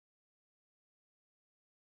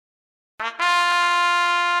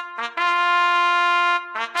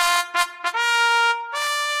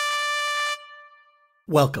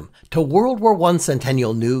Welcome to World War I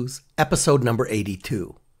Centennial News, episode number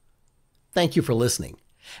 82. Thank you for listening.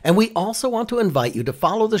 And we also want to invite you to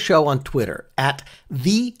follow the show on Twitter at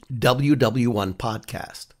the WW1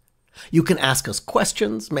 Podcast. You can ask us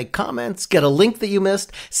questions, make comments, get a link that you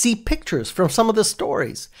missed, see pictures from some of the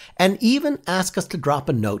stories, and even ask us to drop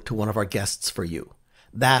a note to one of our guests for you.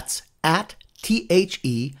 That's at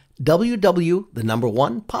THEWW1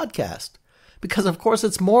 Podcast. Because, of course,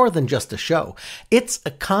 it's more than just a show. It's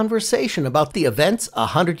a conversation about the events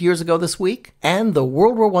 100 years ago this week and the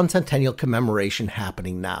World War I Centennial Commemoration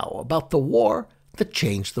happening now, about the war that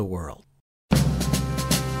changed the world.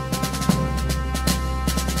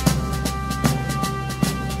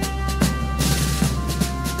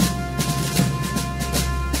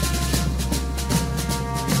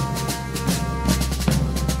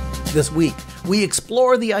 This week, we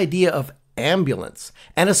explore the idea of ambulance,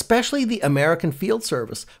 and especially the American Field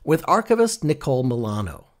Service, with archivist Nicole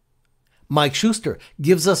Milano. Mike Shuster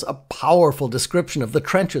gives us a powerful description of the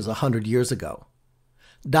trenches 100 years ago.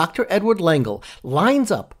 Dr. Edward Lengel lines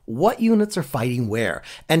up what units are fighting where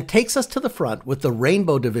and takes us to the front with the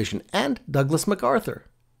Rainbow Division and Douglas MacArthur.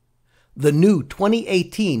 The new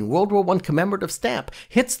 2018 World War I commemorative stamp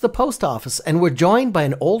hits the post office, and we're joined by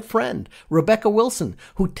an old friend, Rebekah Wilson,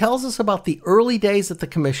 who tells us about the early days at the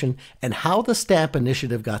Commission and how the stamp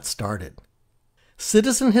initiative got started.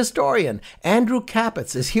 Citizen historian Andrew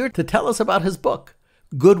Capets is here to tell us about his book,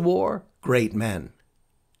 Good War, Great Men.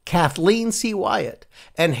 Kathleen C. Wyatt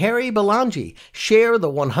and Harry Bellangy share the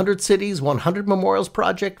 100 Cities, 100 Memorials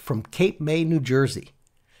project from Cape May, New Jersey.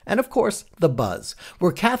 And of course, The Buzz,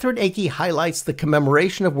 where Catherine Akey highlights the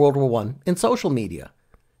commemoration of World War I in social media.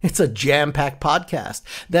 It's a jam-packed podcast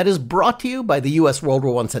that is brought to you by the U.S. World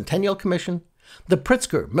War I Centennial Commission, the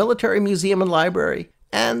Pritzker Military Museum and Library,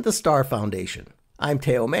 and the Star Foundation. I'm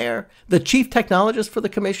Theo Mayer, the Chief Technologist for the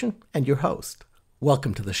Commission, and your host.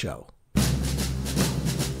 Welcome to the show.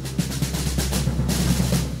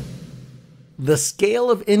 The scale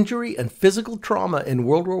of injury and physical trauma in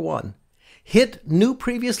World War I hit new,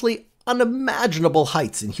 previously unimaginable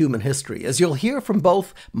heights in human history, as you'll hear from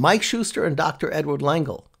both Mike Shuster and Dr. Edward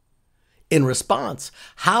Lengel. In response,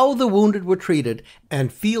 how the wounded were treated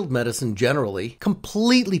and field medicine generally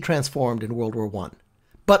completely transformed in World War I.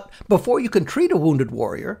 But before you can treat a wounded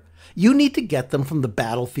warrior, you need to get them from the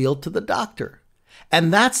battlefield to the doctor.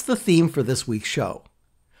 And that's the theme for this week's show.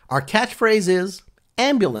 Our catchphrase is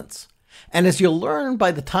ambulance. And as you'll learn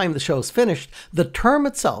by the time the show's finished, the term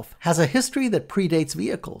itself has a history that predates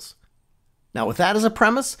vehicles. Now, with that as a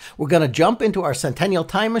premise, we're going to jump into our Centennial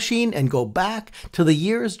Time Machine and go back to the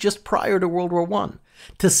years just prior to World War I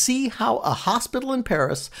to see how a hospital in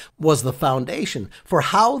Paris was the foundation for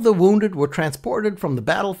how the wounded were transported from the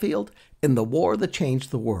battlefield in the war that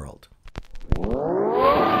changed the world.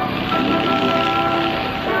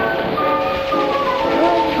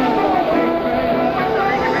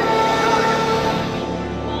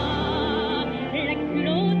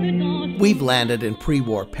 We've landed in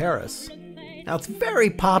pre-war Paris. Now, it's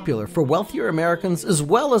very popular for wealthier Americans as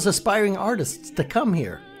well as aspiring artists to come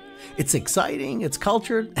here. It's exciting, it's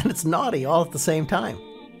cultured, and it's naughty all at the same time.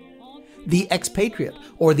 The expatriate,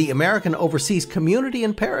 or the American overseas community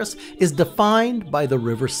in Paris, is defined by the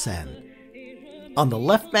River Seine. On the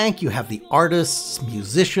left bank, you have the artists,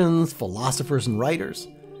 musicians, philosophers, and writers.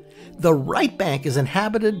 The right bank is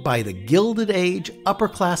inhabited by the Gilded Age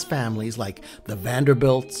upper-class families like the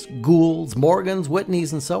Vanderbilts, Goulds, Morgans,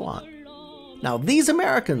 Whitneys, and so on. Now, these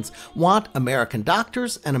Americans want American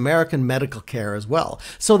doctors and American medical care as well,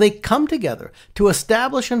 so they come together to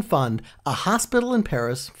establish and fund a hospital in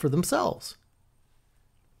Paris for themselves.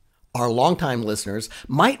 Our longtime listeners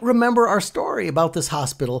might remember our story about this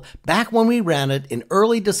hospital back when we ran it in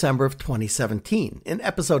early December of 2017, in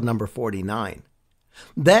episode number 49.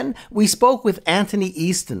 Then we spoke with Anthony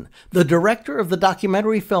Easton, the director of the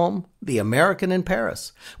documentary film The American in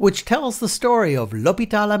Paris, which tells the story of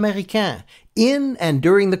l'Hôpital Américain in and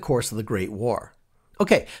during the course of the Great War.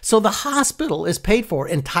 Okay, so the hospital is paid for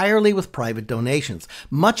entirely with private donations,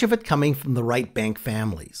 much of it coming from the right bank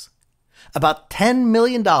families. About $10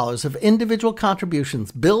 million of individual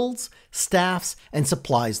contributions builds, staffs, and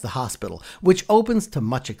supplies the hospital, which opens to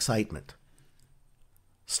much excitement.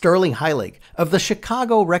 Sterling Heilig of the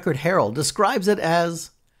Chicago Record-Herald describes it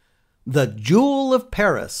as the jewel of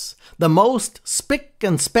Paris, the most spick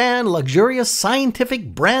and span luxurious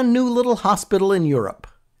scientific brand new little hospital in Europe.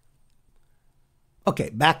 Okay,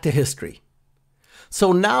 back to history.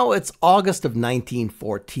 So now it's August of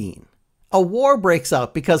 1914. A war breaks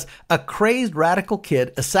out because a crazed radical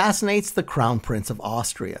kid assassinates the Crown Prince of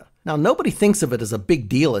Austria. Now, nobody thinks of it as a big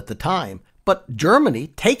deal at the time, but Germany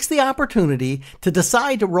takes the opportunity to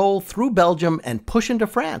decide to roll through Belgium and push into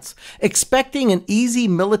France, expecting an easy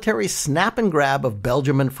military snap and grab of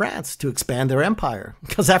Belgium and France to expand their empire.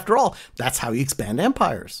 Because after all, that's how you expand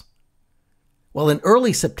empires. Well, in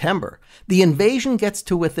early September, the invasion gets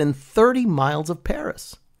to within 30 miles of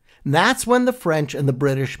Paris. And that's when the French and the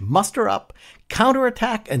British muster up,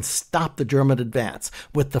 counterattack, and stop the German advance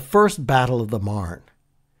with the First Battle of the Marne.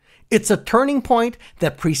 It's a turning point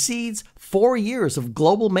that precedes 4 years of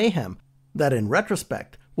global mayhem that, in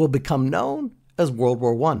retrospect, will become known as World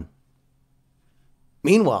War I.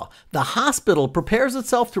 Meanwhile, the hospital prepares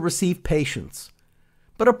itself to receive patients.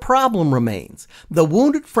 But a problem remains. The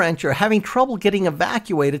wounded French are having trouble getting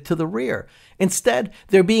evacuated to the rear. Instead,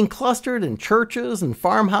 they're being clustered in churches and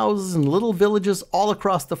farmhouses and little villages all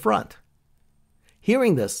across the front.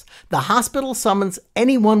 Hearing this, the hospital summons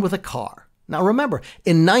anyone with a car. Now remember,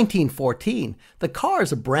 in 1914, the car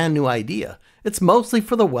is a brand new idea. It's mostly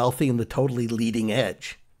for the wealthy and the totally leading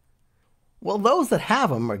edge. Well, those that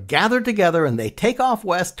have them are gathered together and they take off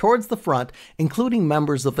west towards the front, including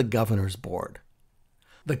members of the governor's board.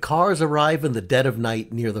 The cars arrive in the dead of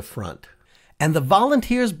night near the front, and the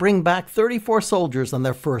volunteers bring back 34 soldiers on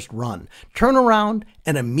their first run, turn around,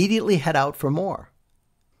 and immediately head out for more.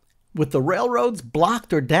 With the railroads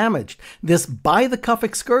blocked or damaged, this by-the-cuff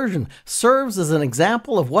excursion serves as an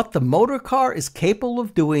example of what the motor car is capable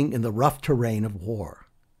of doing in the rough terrain of war.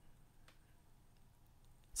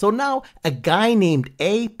 So now, a guy named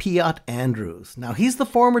A. Piatt Andrews. Now, he's the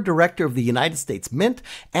former director of the United States Mint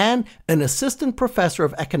and an assistant professor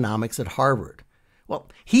of economics at Harvard. Well,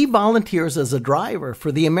 he volunteers as a driver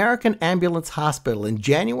for the American Ambulance Hospital in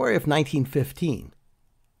January of 1915.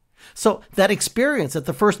 So that experience at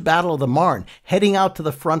the First Battle of the Marne, heading out to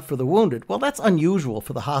the front for the wounded, well, that's unusual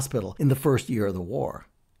for the hospital in the first year of the war.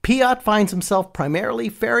 Piatt finds himself primarily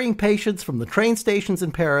ferrying patients from the train stations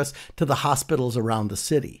in Paris to the hospitals around the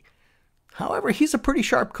city. However, he's a pretty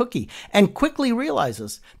sharp cookie and quickly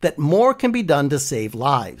realizes that more can be done to save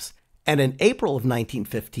lives. And in April of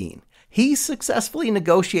 1915, he successfully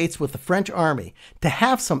negotiates with the French army to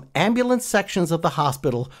have some ambulance sections of the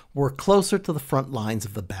hospital work closer to the front lines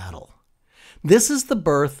of the battle. This is the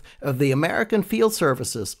birth of the American Field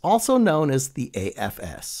Services, also known as the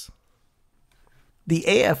AFS. The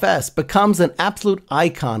AFS becomes an absolute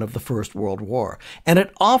icon of the First World War, and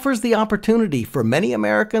it offers the opportunity for many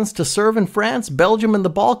Americans to serve in France, Belgium, and the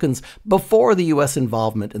Balkans before the U.S.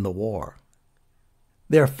 involvement in the war.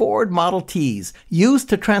 Their Ford Model Ts, used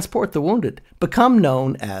to transport the wounded, become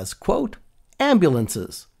known as, quote,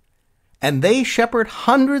 ambulances. And they shepherd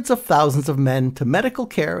hundreds of thousands of men to medical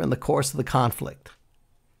care in the course of the conflict.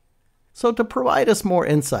 So to provide us more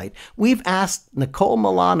insight, we've asked Nicole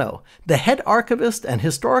Milano, the head archivist and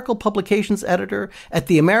historical publications editor at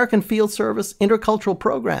the American Field Service Intercultural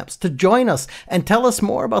Programs, to join us and tell us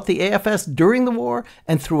more about the AFS during the war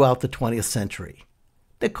and throughout the 20th century.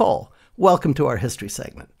 Nicole, welcome to our history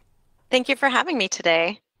segment. Thank you for having me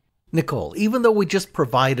today. Nicole, even though we just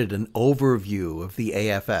provided an overview of the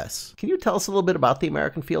AFS, can you tell us a little bit about the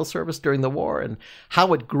American Field Service during the war and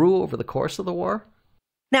how it grew over the course of the war?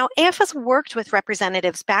 Now, AFS worked with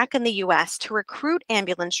representatives back in the U.S. to recruit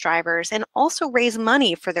ambulance drivers and also raise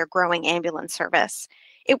money for their growing ambulance service.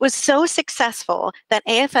 It was so successful that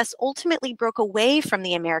AFS ultimately broke away from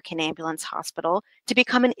the American Ambulance Hospital to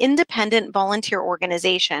become an independent volunteer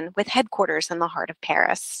organization with headquarters in the heart of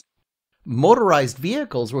Paris. Motorized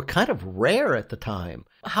vehicles were kind of rare at the time.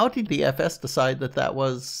 How did the AFS decide that that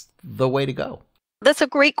was the way to go? That's a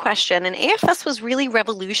great question, and AFS was really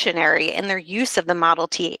revolutionary in their use of the Model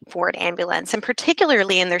T Ford ambulance, and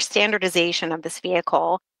particularly in their standardization of this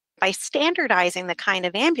vehicle. By standardizing the kind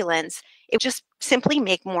of ambulance, it just simply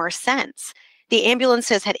make more sense. The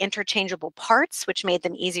ambulances had interchangeable parts, which made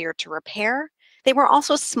them easier to repair. They were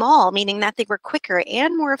also small, meaning that they were quicker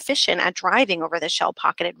and more efficient at driving over the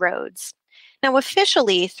shell-pocketed roads. Now,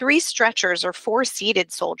 officially, 3 stretchers or 4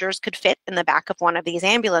 seated soldiers could fit in the back of one of these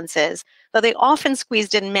ambulances, though they often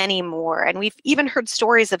squeezed in many more. And we've even heard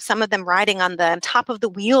stories of some of them riding on the top of the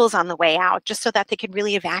wheels on the way out, just so that they could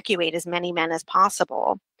really evacuate as many men as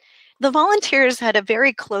possible. The volunteers had a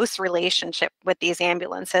very close relationship with these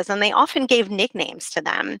ambulances, and they often gave nicknames to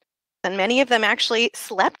them. And many of them actually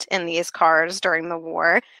slept in these cars during the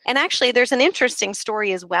war. And actually, there's an interesting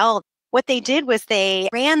story as well. What they did was they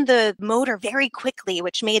ran the motor very quickly,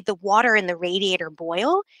 which made the water in the radiator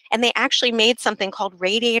boil. And they actually made something called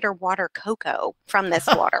radiator water cocoa from this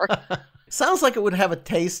water. Sounds like it would have a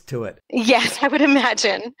taste to it. Yes, I would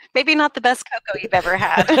imagine. Maybe not the best cocoa you've ever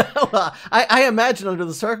had. Well, I imagine under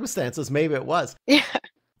the circumstances, maybe it was. Yeah.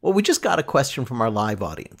 Well, we just got a question from our live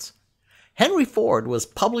audience. Henry Ford was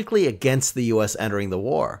publicly against the U.S. entering the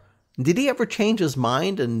war. Did he ever change his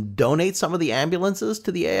mind and donate some of the ambulances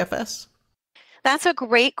to the AFS? That's a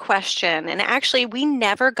great question. And actually, we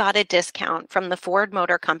never got a discount from the Ford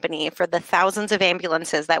Motor Company for the thousands of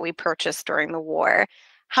ambulances that we purchased during the war.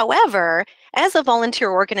 However, as a volunteer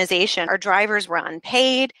organization, our drivers were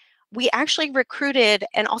unpaid. We actually recruited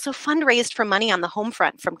and also fundraised for money on the home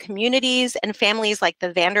front from communities and families like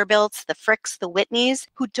the Vanderbilts, the Fricks, the Whitneys,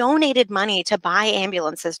 who donated money to buy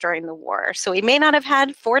ambulances during the war. So we may not have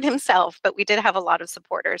had Ford himself, but we did have a lot of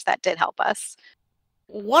supporters that did help us.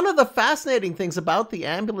 One of the fascinating things about the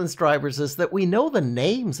ambulance drivers is that we know the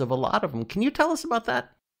names of a lot of them. Can you tell us about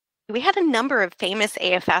that? We had a number of famous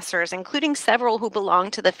AFSers, including several who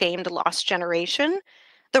belonged to the famed Lost Generation.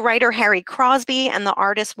 The writer Harry Crosby and the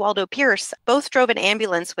artist Waldo Pierce both drove an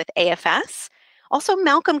ambulance with AFS. Also,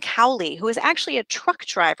 Malcolm Cowley, who is actually a truck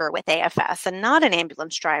driver with AFS and not an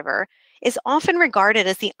ambulance driver, is often regarded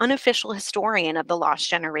as the unofficial historian of the Lost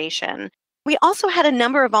Generation. We also had a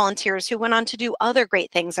number of volunteers who went on to do other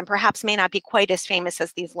great things and perhaps may not be quite as famous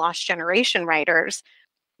as these Lost Generation writers.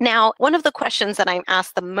 Now, one of the questions that I'm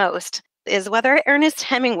asked the most is whether Ernest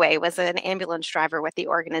Hemingway was an ambulance driver with the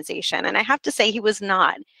organization. And I have to say he was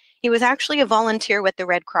not. He was actually a volunteer with the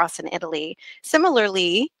Red Cross in Italy.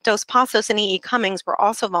 Similarly, Dos Passos and E.E. Cummings were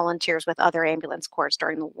also volunteers with other ambulance corps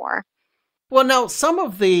during the war. Well, now, some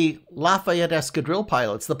of the Lafayette Escadrille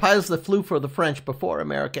pilots, the pilots that flew for the French before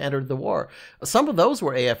America entered the war, some of those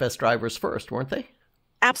were AFS drivers first, weren't they?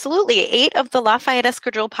 Absolutely. 8 of the Lafayette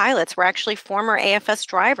Escadrille pilots were actually former AFS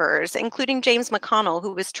drivers, including James McConnell,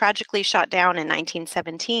 who was tragically shot down in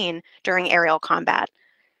 1917 during aerial combat.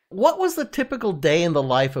 What was the typical day in the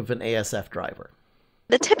life of an ASF driver?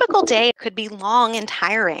 The typical day could be long and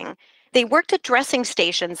tiring. They worked at dressing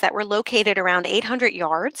stations that were located around 800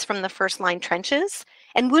 yards from the first-line trenches,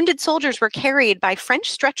 and wounded soldiers were carried by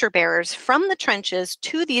French stretcher bearers from the trenches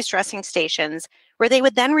to these dressing stations, where they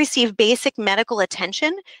would then receive basic medical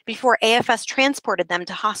attention before AFS transported them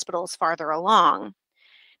to hospitals farther along.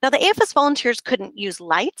 Now, the AFS volunteers couldn't use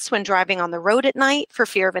lights when driving on the road at night for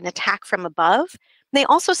fear of an attack from above. They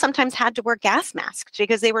also sometimes had to wear gas masks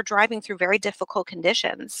because they were driving through very difficult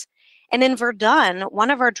conditions. And in Verdun,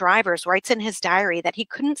 one of our drivers writes in his diary that he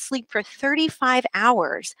couldn't sleep for 35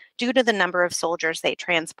 hours due to the number of soldiers they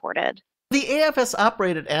transported. The AFS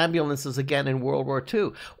operated ambulances again in World War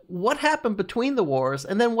II. What happened between the wars,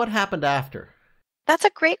 and then what happened after? That's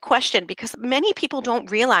a great question because many people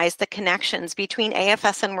don't realize the connections between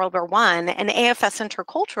AFS in World War I and AFS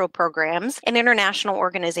Intercultural programs, an international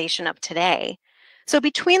organization of today. So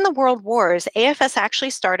between the world wars, AFS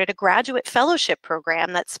actually started a graduate fellowship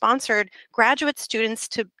program that sponsored graduate students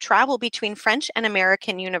to travel between French and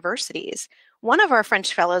American universities. One of our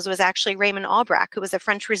French fellows was actually Raymond Aubrac, who was a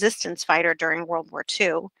French resistance fighter during World War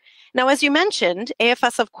II. Now, as you mentioned,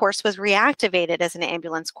 AFS, of course, was reactivated as an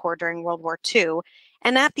ambulance corps during World War II.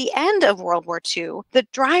 And at the end of World War II, the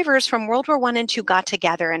drivers from World War I and II got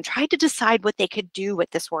together and tried to decide what they could do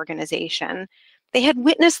with this organization. They had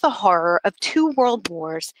witnessed the horror of 2 world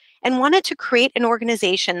wars and wanted to create an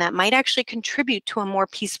organization that might actually contribute to a more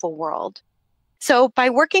peaceful world. So by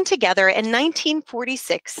working together in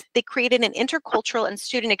 1946, they created an intercultural and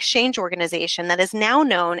student exchange organization that is now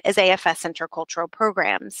known as AFS Intercultural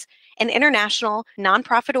Programs, an international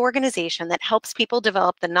nonprofit organization that helps people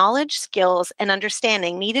develop the knowledge, skills, and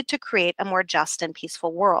understanding needed to create a more just and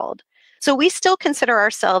peaceful world. So we still consider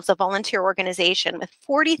ourselves a volunteer organization with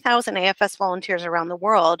 40,000 AFS volunteers around the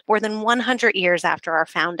world, more than 100 years after our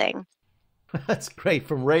founding. That's great,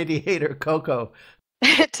 from radiator cocoa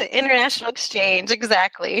to international exchange,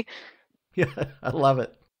 exactly. Yeah, I love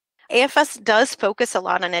it. AFS does focus a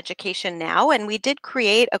lot on education now, and we did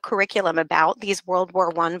create a curriculum about these World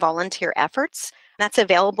War I volunteer efforts. That's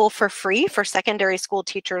available for free for secondary school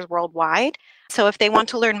teachers worldwide. So if they want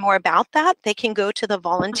to learn more about that, they can go to the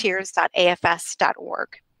volunteers.afs.org.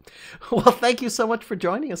 Well, thank you so much for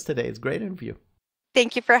joining us today. It's a great interview.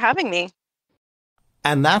 Thank you for having me.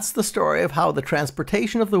 And that's the story of how the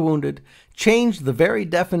transportation of the wounded changed the very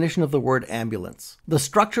definition of the word ambulance, the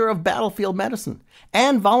structure of battlefield medicine,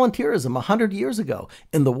 and volunteerism 100 years ago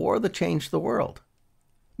in the war that changed the world.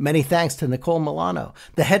 Many thanks to Nicole Milano,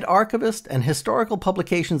 the head archivist and historical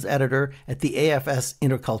publications editor at the AFS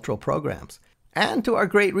Intercultural Programs, and to our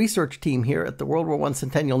great research team here at the World War I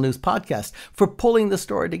Centennial News Podcast for pulling the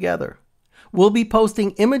story together. We'll be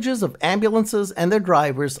posting images of ambulances and their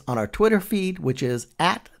drivers on our Twitter feed, which is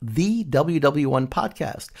at the WW1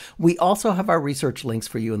 Podcast. We also have our research links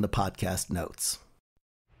for you in the podcast notes.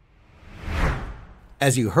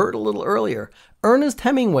 As you heard a little earlier, Ernest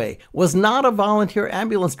Hemingway was not a volunteer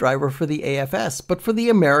ambulance driver for the AFS, but for the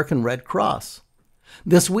American Red Cross.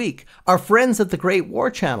 This week, our friends at the Great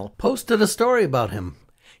War Channel posted a story about him.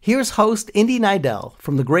 Here's host Indy Neidell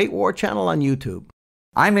from the Great War Channel on YouTube.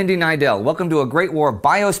 I'm Indy Neidell. Welcome to a Great War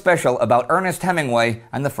bio special about Ernest Hemingway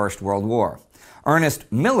and the First World War.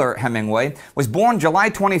 Ernest Miller Hemingway was born July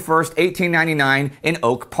 21st, 1899 in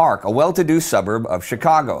Oak Park, a well-to-do suburb of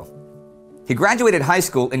Chicago. He graduated high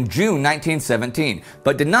school in June 1917,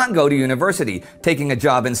 but did not go to university, taking a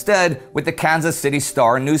job instead with the Kansas City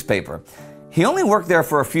Star newspaper. He only worked there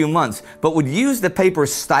for a few months, but would use the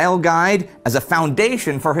paper's style guide as a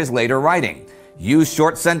foundation for his later writing. Use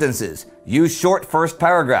short sentences, use short first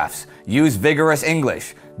paragraphs, use vigorous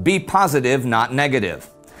English, be positive, not negative.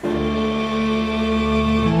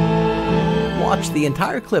 Watch the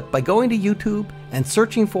entire clip by going to YouTube and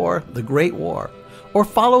searching for The Great War, or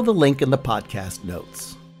follow the link in the podcast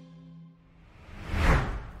notes.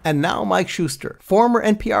 And now Mike Shuster, former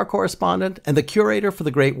NPR correspondent and the curator for the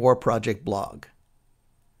Great War Project blog.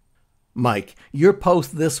 Mike, your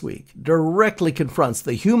post this week directly confronts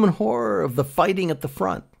the human horror of the fighting at the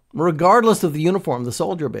front, regardless of the uniform the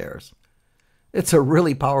soldier bears. It's a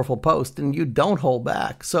really powerful post, and you don't hold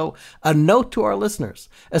back. So, a note to our listeners,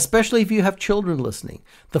 especially if you have children listening,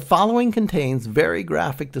 the following contains very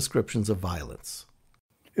graphic descriptions of violence.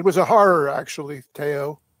 It was a horror, actually,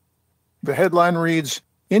 Teo. The headline reads,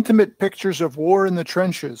 "Intimate Pictures of War in the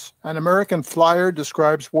Trenches. An American flyer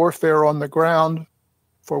describes warfare on the ground.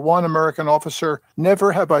 For one American officer,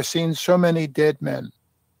 never have I seen so many dead men.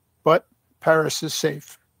 But Paris is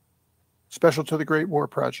safe." Special to the Great War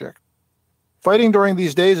Project. Fighting during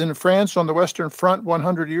these days in France on the Western Front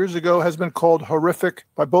 100 years ago has been called horrific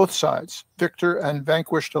by both sides, victor and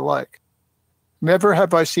vanquished alike. "Never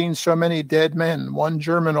have I seen so many dead men," one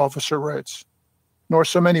German officer writes, "nor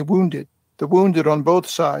so many wounded, the wounded on both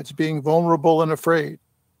sides being vulnerable and afraid."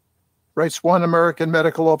 Writes one American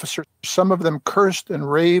medical officer, "Some of them cursed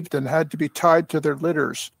and raved and had to be tied to their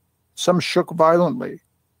litters. Some shook violently.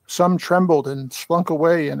 Some trembled and slunk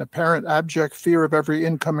away in apparent abject fear of every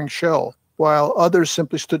incoming shell, while others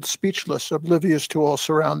simply stood speechless, oblivious to all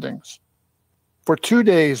surroundings. For 2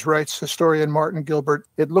 days," writes historian Martin Gilbert,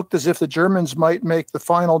 "it looked as if the Germans might make the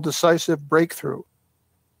final decisive breakthrough.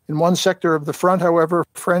 In one sector of the front, however,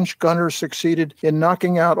 French gunners succeeded in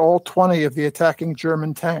knocking out all 20 of the attacking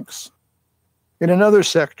German tanks. In another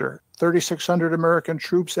sector, 3,600 American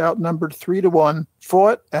troops outnumbered 3-1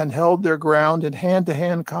 fought and held their ground in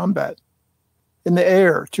hand-to-hand combat. In the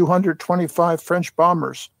air, 225 French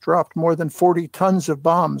bombers dropped more than 40 tons of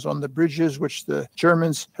bombs on the bridges which the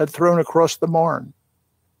Germans had thrown across the Marne.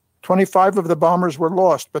 25 of the bombers were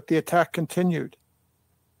lost, but the attack continued.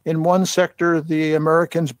 In one sector, the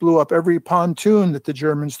Americans blew up every pontoon that the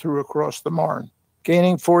Germans threw across the Marne,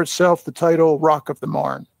 gaining for itself the title Rock of the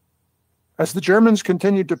Marne. As the Germans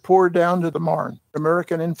continued to pour down to the Marne,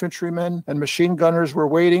 American infantrymen and machine gunners were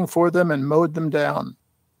waiting for them and mowed them down.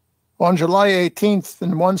 On July 18th,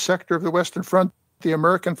 in one sector of the Western Front, the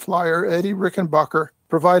American flyer Eddie Rickenbacker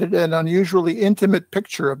provided an unusually intimate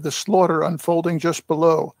picture of the slaughter unfolding just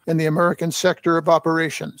below in the American sector of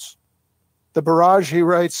operations. The barrage, he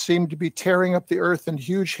writes, seemed to be tearing up the earth in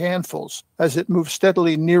huge handfuls as it moved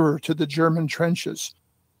steadily nearer to the German trenches.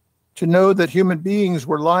 To know that human beings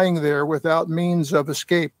were lying there without means of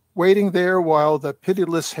escape, waiting there while the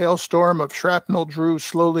pitiless hailstorm of shrapnel drew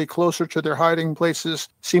slowly closer to their hiding places,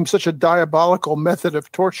 seemed such a diabolical method of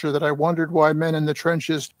torture that I wondered why men in the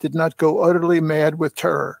trenches did not go utterly mad with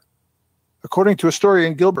terror. According to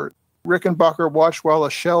historian Gilbert, Rickenbacker watched while a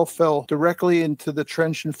shell fell directly into the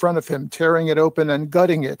trench in front of him, tearing it open and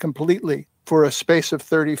gutting it completely for a space of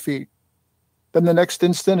 30 feet. Then the next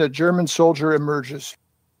instant, a German soldier emerges.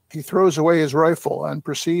 He throws away his rifle and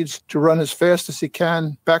proceeds to run as fast as he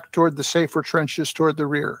can back toward the safer trenches toward the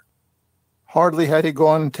rear. Hardly had he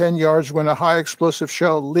gone 10 yards when a high explosive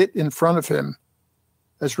shell lit in front of him.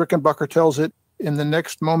 As Rickenbacker tells it, in the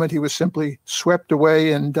next moment he was simply swept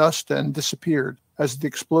away in dust and disappeared as the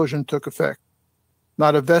explosion took effect.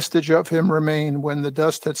 Not a vestige of him remained when the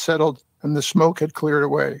dust had settled and the smoke had cleared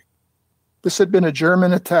away. This had been a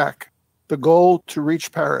German attack, the goal to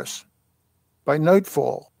reach Paris. By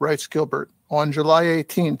nightfall, writes Gilbert, on July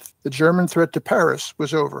 18th, the German threat to Paris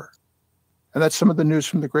was over. And that's some of the news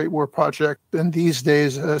from the Great War Project in these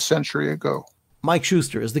days a century ago. Mike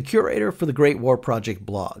Shuster is the curator for the Great War Project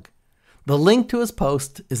blog. The link to his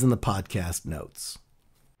post is in the podcast notes.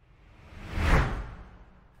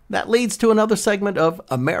 That leads to another segment of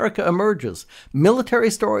America Emerges,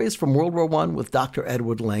 military stories from World War I with Dr.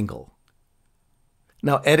 Edward Lengel.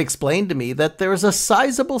 Now, Ed explained to me that there is a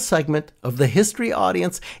sizable segment of the history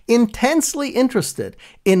audience intensely interested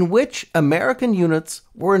in which American units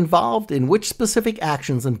were involved in which specific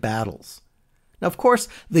actions and battles. Now, of course,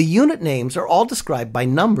 the unit names are all described by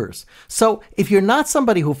numbers, so if you're not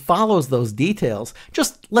somebody who follows those details,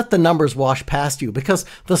 just let the numbers wash past you, because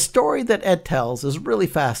the story that Ed tells is really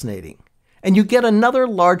fascinating. And you get another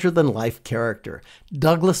larger-than-life character,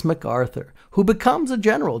 Douglas MacArthur, who becomes a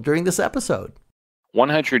general during this episode.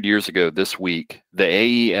 100 years ago this week, the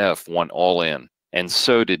AEF went all in, and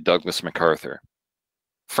so did Douglas MacArthur.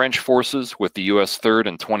 French forces with the U.S. 3rd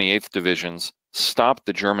and 28th Divisions stopped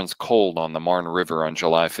the Germans cold on the Marne River on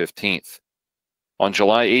July 15th. On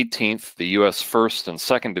July 18th, the U.S. 1st and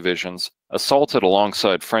 2nd Divisions assaulted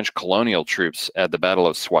alongside French colonial troops at the Battle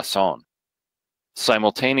of Soissons.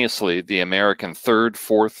 Simultaneously, the American 3rd,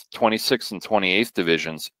 4th, 26th, and 28th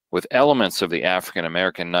Divisions, with elements of the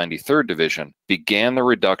African-American 93rd Division, began the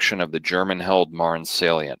reduction of the German-held Marne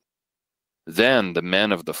salient. Then the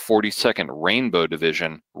men of the 42nd Rainbow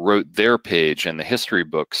Division wrote their page in the history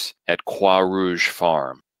books at Croix Rouge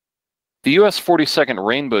Farm. The U.S. 42nd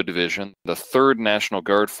Rainbow Division, the 3rd National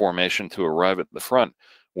Guard formation to arrive at the front,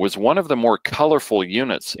 was one of the more colorful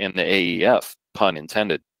units in the AEF, pun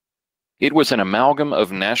intended. It was an amalgam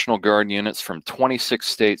of National Guard units from 26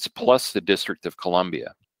 states plus the District of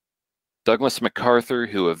Columbia. Douglas MacArthur,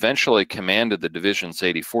 who eventually commanded the division's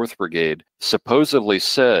 84th Brigade, supposedly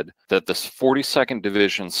said that the 42nd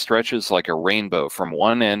Division stretches like a rainbow from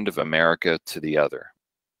one end of America to the other.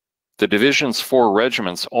 The division's 4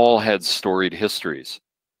 regiments all had storied histories.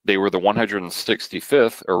 They were the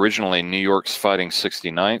 165th, originally New York's Fighting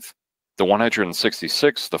 69th, the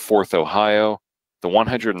 166th, the 4th Ohio, the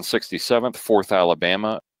 167th, 4th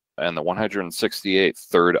Alabama, and the 168th,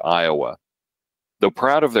 3rd Iowa. Though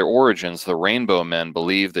proud of their origins, the Rainbow Men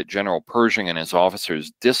believed that General Pershing and his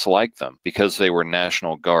officers disliked them because they were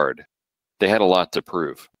National Guard. They had a lot to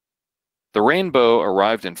prove. The Rainbow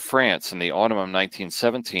arrived in France in the autumn of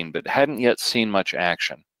 1917, but hadn't yet seen much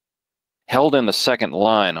action. Held in the second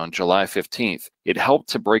line on July 15th, it helped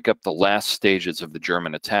to break up the last stages of the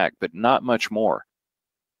German attack, but not much more.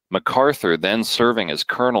 MacArthur, then serving as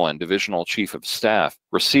colonel and divisional chief of staff,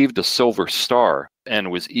 received a Silver Star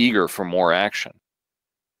and was eager for more action.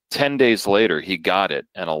 10 days later, he got it,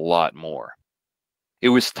 and a lot more. It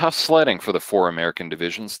was tough sledding for the 4 American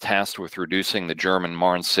divisions tasked with reducing the German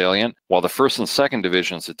Marne salient, while the 1st and 2nd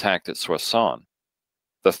Divisions attacked at Soissons.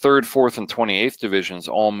 The 3rd, 4th, and 28th Divisions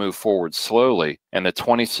all moved forward slowly, and the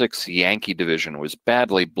 26th Yankee Division was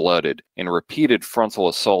badly blooded in repeated frontal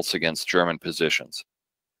assaults against German positions.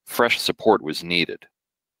 Fresh support was needed.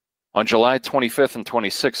 On July 25th and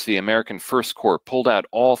 26th, the American First Corps pulled out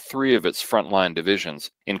all 3 of its frontline divisions,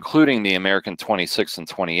 including the American 26th and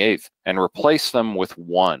 28th, and replaced them with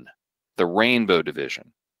one, the Rainbow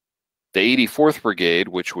Division. The 84th Brigade,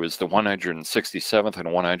 which was the 167th and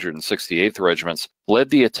 168th Regiments, led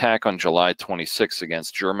the attack on July 26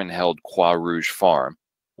 against German-held Croix Rouge Farm,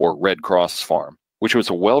 or Red Cross Farm, which was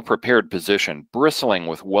a well-prepared position bristling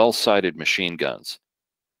with well-sighted machine guns.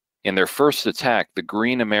 In their first attack, the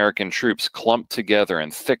green American troops clumped together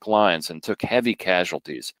in thick lines and took heavy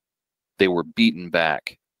casualties. They were beaten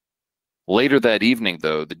back. Later that evening,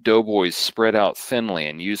 though, the doughboys spread out thinly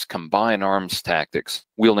and used combined arms tactics,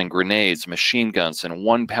 wielding grenades, machine guns, and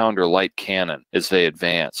 1-pounder light cannon as they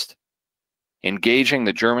advanced. Engaging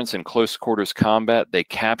the Germans in close-quarters combat, they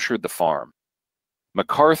captured the farm.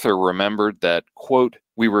 MacArthur remembered that, quote,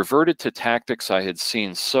 "We reverted to tactics I had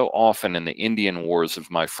seen so often in the Indian wars of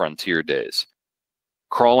my frontier days.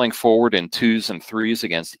 Crawling forward in 2s and 3s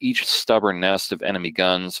against each stubborn nest of enemy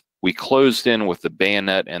guns, we closed in with the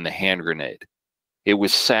bayonet and the hand grenade. It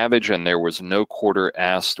was savage and there was no quarter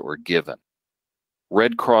asked or given.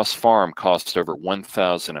 Red Cross Farm cost over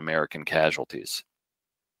 1,000 American casualties."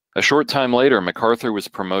 A short time later, MacArthur was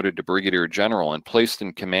promoted to brigadier general and placed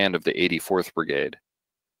in command of the 84th Brigade.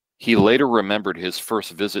 He later remembered his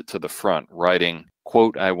first visit to the front, writing,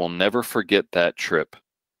 quote, "I will never forget that trip.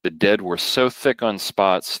 The dead were so thick on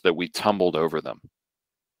spots that we tumbled over them.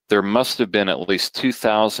 There must have been at least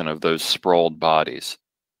 2,000 of those sprawled bodies.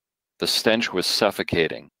 The stench was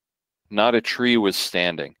suffocating. Not a tree was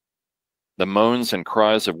standing. The moans and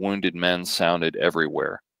cries of wounded men sounded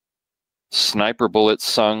everywhere. Sniper bullets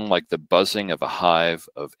sung like the buzzing of a hive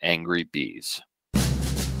of angry bees."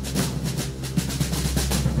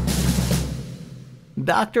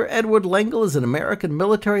 Dr. Edward Lengel is an American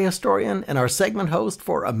military historian and our segment host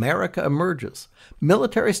for America Emerges,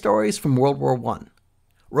 military stories from World War I.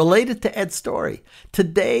 Related to Ed's story,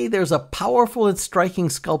 today there's a powerful and striking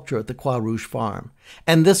sculpture at the Croix Rouge farm.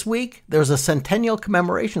 And this week, there's a centennial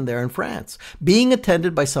commemoration there in France, being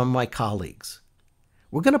attended by some of my colleagues.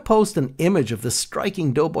 We're going to post an image of this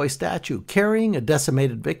striking doughboy statue carrying a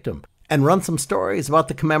decimated victim and run some stories about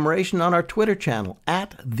the commemoration on our Twitter channel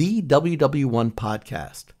at the WW1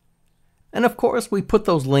 Podcast. And of course, we put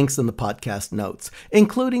those links in the podcast notes,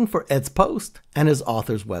 including for Ed's post and his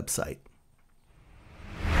author's website.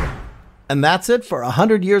 And that's it for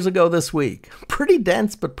 100 years ago this week. Pretty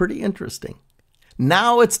dense, but pretty interesting.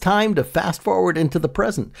 Now it's time to fast forward into the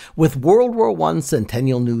present with World War I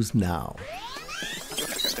Centennial News Now.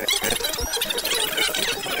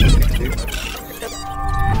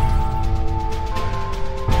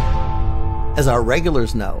 As our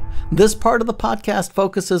regulars know, this part of the podcast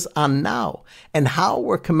focuses on now and how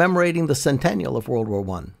we're commemorating the centennial of World War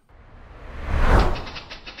I.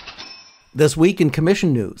 This week in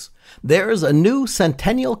Commission News, there's a new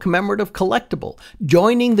Centennial Commemorative collectible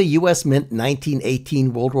joining the U.S. Mint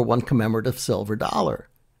 1918 World War I commemorative silver dollar.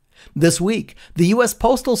 This week, the U.S.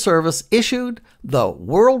 Postal Service issued the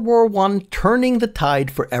World War I Turning the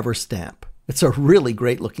Tide Forever stamp. It's a really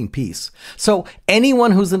great-looking piece. So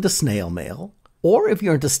anyone who's into snail mail, or if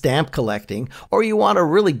you're into stamp collecting, or you want a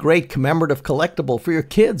really great commemorative collectible for your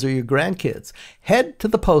kids or your grandkids, head to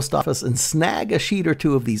the post office and snag a sheet or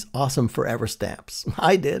two of these awesome forever stamps.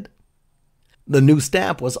 I did. The new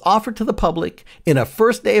stamp was offered to the public in a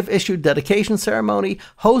first day of issue dedication ceremony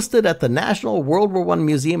hosted at the National World War I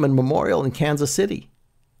Museum and Memorial in Kansas City.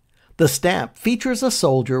 The stamp features a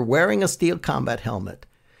soldier wearing a steel combat helmet.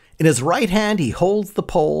 In his right hand, he holds the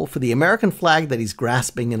pole for the American flag that he's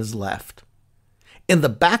grasping in his left. In the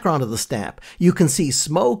background of the stamp, you can see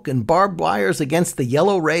smoke and barbed wires against the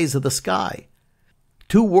yellow rays of the sky.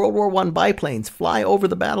 2 World War I biplanes fly over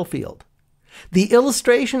the battlefield. The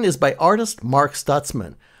illustration is by artist Mark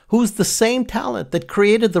Stutzman, who's the same talent that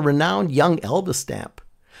created the renowned Young Elvis stamp.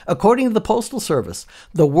 According to the Postal Service,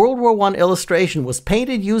 the World War I illustration was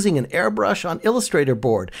painted using an airbrush on Illustrator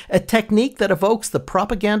board, a technique that evokes the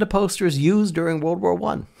propaganda posters used during World War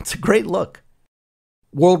I. It's a great look.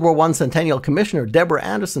 World War I Centennial Commissioner Deborah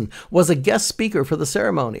Anderson was a guest speaker for the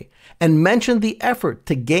ceremony and mentioned the effort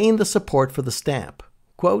to gain the support for the stamp.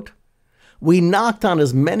 Quote, "We knocked on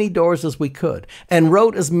as many doors as we could and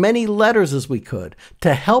wrote as many letters as we could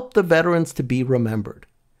to help the veterans to be remembered.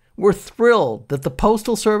 We're thrilled that the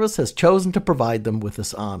Postal Service has chosen to provide them with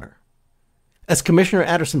this honor." As Commissioner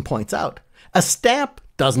Anderson points out, a stamp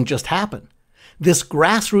doesn't just happen. This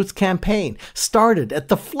grassroots campaign started at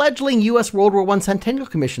the fledgling U.S. World War I Centennial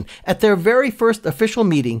Commission at their very first official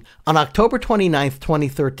meeting on October 29,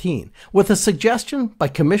 2013, with a suggestion by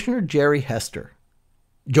Commissioner Jerry Hester.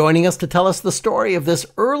 Joining us to tell us the story of this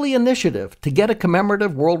early initiative to get a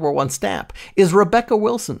commemorative World War I stamp is Rebekah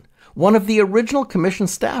Wilson, one of the original commission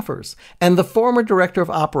staffers and the former director of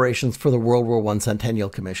operations for the World War I Centennial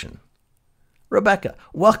Commission. Rebekah,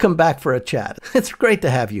 welcome back for a chat. It's great to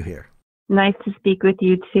have you here. Nice to speak with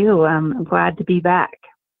you too. I'm glad to be back.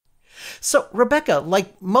 So, Rebekah,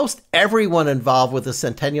 like most everyone involved with the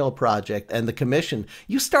Centennial Project and the Commission,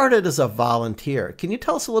 you started as a volunteer. Can you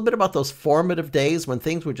tell us a little bit about those formative days when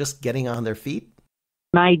things were just getting on their feet?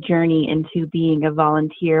 My journey into being a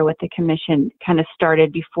volunteer with the Commission kind of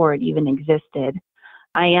started before it even existed.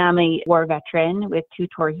 I am a war veteran with 2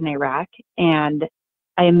 tours in Iraq, and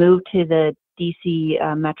I moved to the D.C.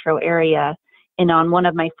 metro area. And on one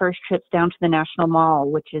of my first trips down to the National Mall,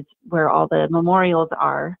 which is where all the memorials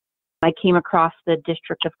are, I came across the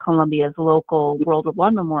District of Columbia's local World War I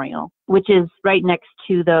memorial, which is right next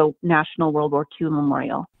to the National World War II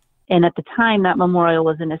memorial. And at the time, that memorial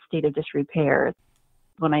was in a state of disrepair.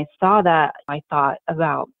 When I saw that, I thought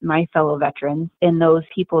about my fellow veterans and those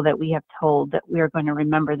people that we have told that we are going to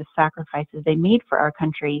remember the sacrifices they made for our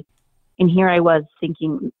country. And here I was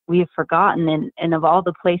thinking, we have forgotten, and of all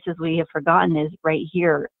the places we have forgotten is right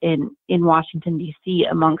here in Washington, D.C.,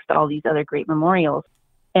 amongst all these other great memorials.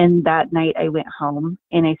 And that night I went home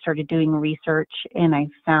and I started doing research, and I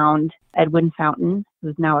found Edwin Fountain,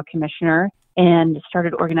 who's now a commissioner, and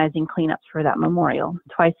started organizing cleanups for that memorial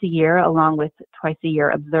twice a year, along with twice a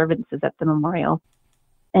year observances at the memorial.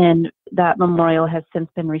 And that memorial has since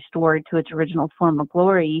been restored to its original form of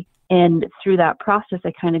glory. And through that process,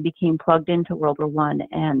 I kind of became plugged into World War I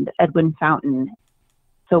and Edwin Fountain.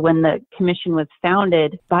 So when the commission was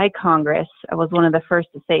founded by Congress, I was one of the first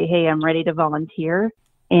to say, hey, I'm ready to volunteer.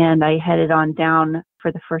 And I headed on down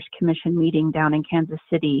for the first commission meeting down in Kansas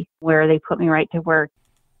City, where they put me right to work.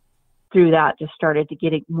 Through that, just started to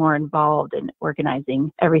get more involved in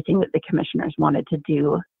organizing everything that the commissioners wanted to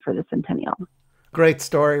do for the centennial. Great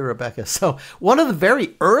story, Rebekah. So one of the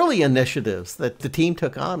very early initiatives that the team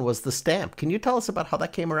took on was the stamp. Can you tell us about how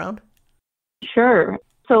that came around? Sure.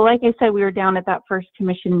 So like I said, we were down at that first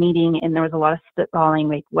commission meeting and there was a lot of spitballing,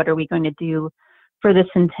 like, what are we going to do for the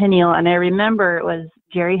centennial? And I remember it was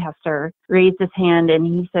Jerry Hester raised his hand and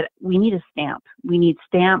he said, we need a stamp. We need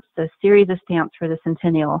stamps, a series of stamps for the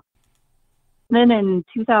centennial. Then in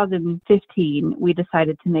 2015, we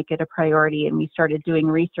decided to make it a priority and we started doing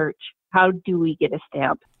research. How do we get a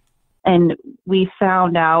stamp? And we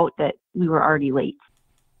found out that we were already late.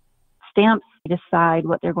 Stamps decide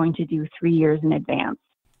what they're going to do 3 years in advance,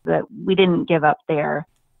 but we didn't give up there.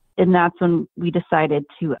 And that's when we decided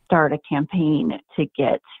to start a campaign to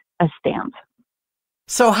get a stamp.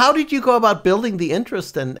 So how did you go about building the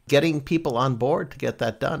interest and getting people on board to get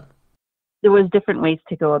that done? There was different ways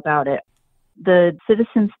to go about it. The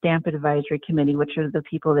Citizen Stamp Advisory Committee, which are the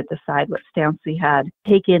people that decide what stamps we had,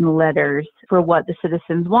 take in letters for what the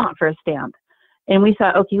citizens want for a stamp. And we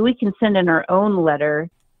thought, okay, we can send in our own letter,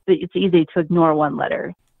 but it's easy to ignore one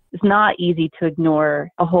letter. It's not easy to ignore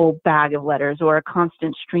a whole bag of letters or a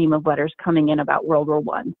constant stream of letters coming in about World War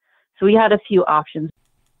I. So we had a few options.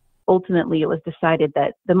 Ultimately, it was decided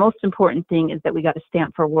that the most important thing is that we got a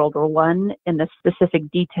stamp for World War I, and the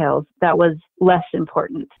specific details, that was less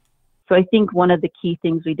important. So I think one of the key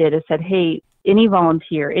things we did is said, hey, any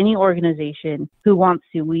volunteer, any organization who wants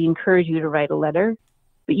to, we encourage you to write a letter,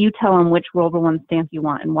 but you tell them which World War I stamp you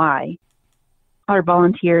want and why. Our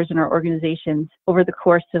volunteers and our organizations over the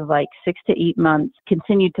course of like 6 to 8 months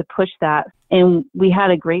continued to push that, and we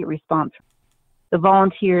had a great response. The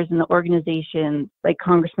volunteers and the organizations like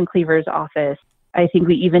Congressman Cleaver's office, I think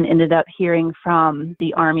we even ended up hearing from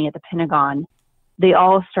the Army at the Pentagon. They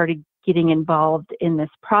all started getting involved in this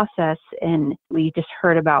process, and we just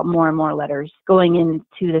heard about more and more letters going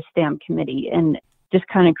into the stamp committee, and just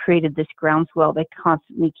kind of created this groundswell by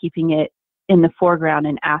constantly keeping it in the foreground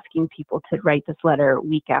and asking people to write this letter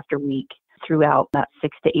week after week throughout that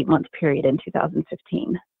 6 to 8 month period in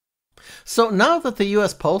 2015. So now that the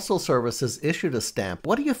U.S. Postal Service has issued a stamp,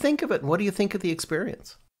 what do you think of it, and what do you think of the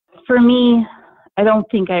experience? For me, I don't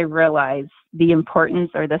think I realized the importance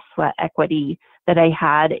or the sweat equity that I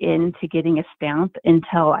had into getting a stamp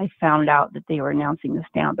until I found out that they were announcing the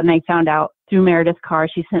stamp. And I found out through Meredith Carr.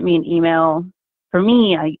 She sent me an email. For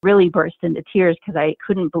me, I really burst into tears because I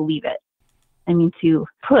couldn't believe it. I mean, to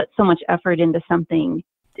put so much effort into something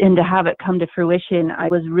and to have it come to fruition, I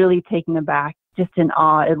was really taken aback, just in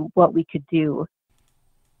awe at what we could do.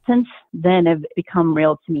 Since then, it's become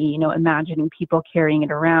real to me, imagining people carrying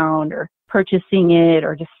it around or purchasing it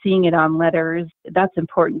or just seeing it on letters. That's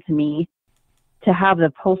important to me. To have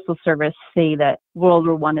the Postal Service say that World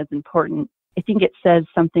War I is important, I think it says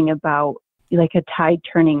something about like a tide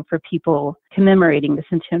turning for people commemorating the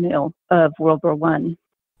centennial of World War I. And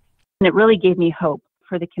it really gave me hope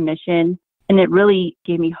for the commission, and it really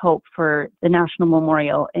gave me hope for the National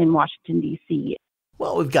Memorial in Washington, D.C.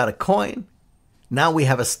 Well, we've got a coin. Now we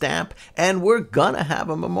have a stamp, and we're going to have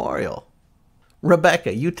a memorial.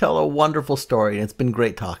 Rebekah, you tell a wonderful story, and it's been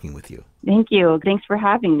great talking with you. Thank you. Thanks for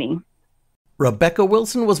having me. Rebekah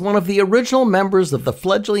Wilson was one of the original members of the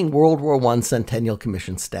fledgling World War I Centennial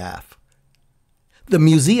Commission staff. The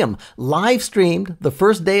museum live-streamed the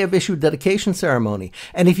first day of issue dedication ceremony,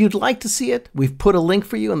 and if you'd like to see it, we've put a link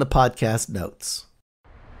for you in the podcast notes.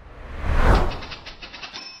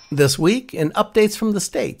 This week, in Updates from the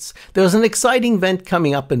States, there's an exciting event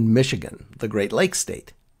coming up in Michigan, the Great Lakes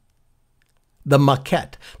state. The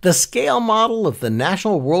maquette, the scale model of the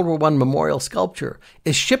National World War I Memorial Sculpture,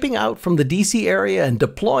 is shipping out from the D.C. area and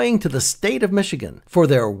deploying to the state of Michigan for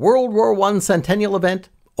their World War I Centennial event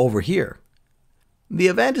over here. The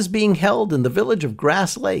event is being held in the village of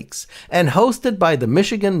Grass Lakes and hosted by the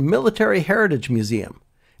Michigan Military Heritage Museum.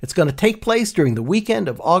 It's going to take place during the weekend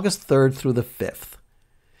of August 3rd through the 5th.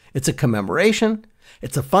 It's a commemoration,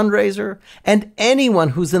 it's a fundraiser, and anyone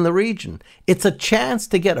who's in the region, it's a chance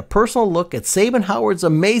to get a personal look at Sabin Howard's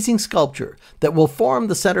amazing sculpture that will form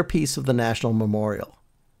the centerpiece of the National Memorial.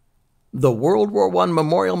 The World War I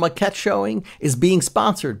Memorial Maquette showing is being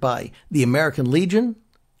sponsored by the American Legion,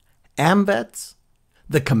 AMVETS,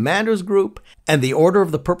 the Commanders Group, and the Order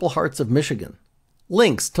of the Purple Hearts of Michigan.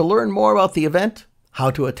 Links to learn more about the event,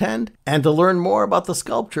 how to attend, and to learn more about the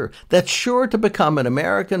sculpture that's sure to become an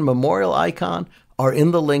American memorial icon are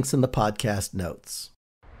in the links in the podcast notes.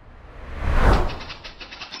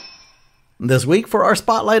 This week for our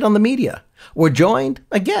Spotlight on the Media, We're joined,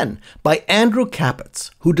 again, by Andrew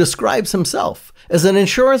Capets, who describes himself as an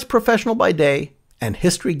insurance professional by day and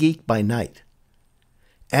history geek by night.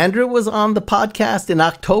 Andrew was on the podcast in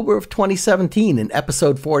October of 2017 in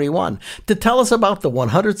episode 41 to tell us about the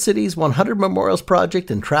 100 Cities, 100 Memorials project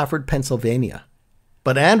in Trafford, Pennsylvania.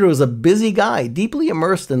 But Andrew is a busy guy, deeply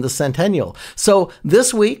immersed in the centennial. So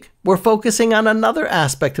this week, we're focusing on another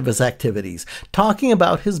aspect of his activities, talking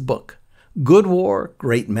about his book, Good War,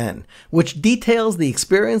 Great Men, which details the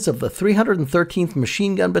experience of the 313th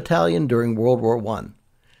Machine Gun Battalion during World War I.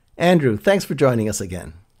 Andrew, thanks for joining us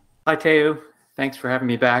again. Hi, Teo. Thanks for having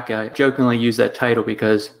me back. I jokingly use that title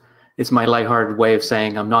because it's my lighthearted way of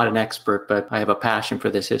saying I'm not an expert, but I have a passion for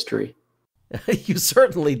this history. You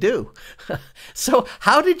certainly do. So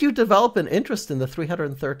how did you develop an interest in the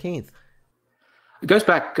 313th? It goes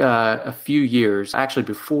back a few years. Actually,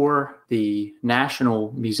 before the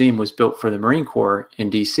National Museum was built for the Marine Corps in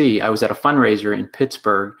D.C., I was at a fundraiser in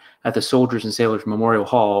Pittsburgh at the Soldiers and Sailors Memorial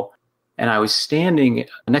Hall. And I was standing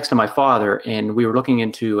next to my father, and we were looking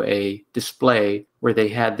into a display where they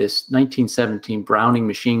had this 1917 Browning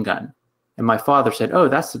machine gun. And my father said, "Oh,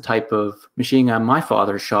 that's the type of machine gun my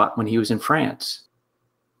father shot when he was in France."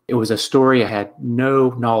 It was a story I had no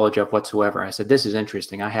knowledge of whatsoever. I said, "This is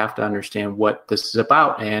interesting. I have to understand what this is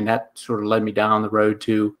about." And that sort of led me down the road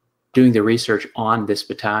to doing the research on this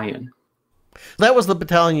battalion. That was the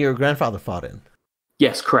battalion your grandfather fought in?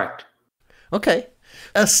 Yes, correct. Okay.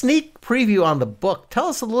 A sneak preview on the book. Tell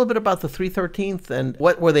us a little bit about the 313th and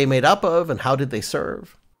what were they made up of and how did they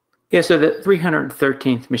serve? Yeah, so the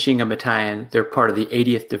 313th Machine Gun Battalion, they're part of the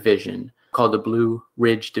 80th Division called the Blue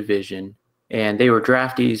Ridge Division. And they were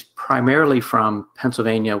draftees primarily from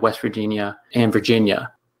Pennsylvania, West Virginia, and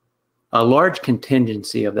Virginia. A large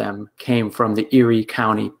contingency of them came from the Erie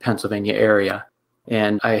County, Pennsylvania area.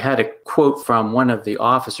 And I had a quote from one of the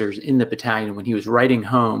officers in the battalion when he was writing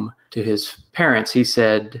home to his parents. He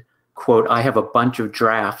said, quote, "I have a bunch of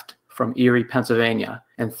draft from Erie, Pennsylvania,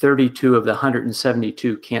 and 32 of the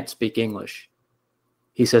 172 can't speak English."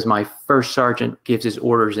 He says, "My first sergeant gives his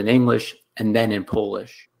orders in English and then in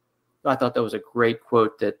Polish." I thought that was a great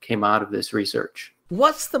quote that came out of this research.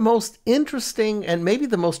 What's the most interesting and maybe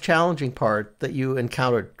the most challenging part that you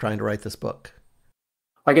encountered trying to write this book?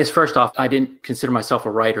 I guess first off, I didn't consider myself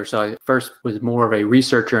a writer, so I first was more of a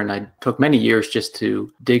researcher, and I took many years just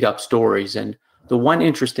to dig up stories. And the one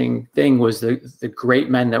interesting thing was the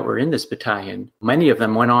great men that were in this battalion. Many of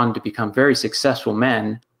them went on to become very successful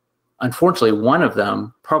men. Unfortunately, one of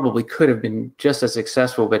them probably could have been just as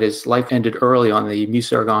successful, but his life ended early on the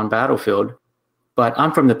Meuse-Argonne battlefield. But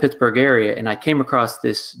I'm from the Pittsburgh area, and I came across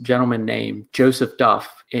this gentleman named Joseph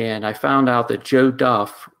Duff, and I found out that Joe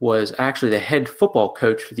Duff was actually the head football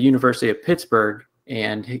coach for the University of Pittsburgh,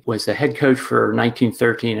 and he was the head coach for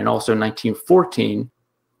 1913 and also 1914.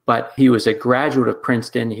 But he was a graduate of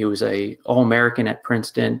Princeton. He was an All-American at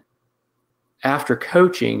Princeton. After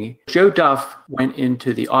coaching, Joe Duff went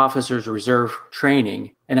into the officers' reserve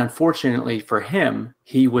training, and unfortunately for him,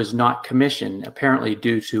 he was not commissioned, apparently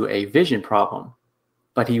due to a vision problem.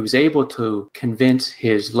 But he was able to convince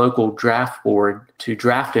his local draft board to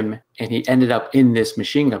draft him, and he ended up in this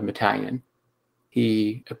machine gun battalion.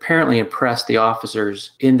 He apparently impressed the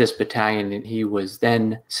officers in this battalion, and he was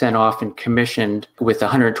then sent off and commissioned with the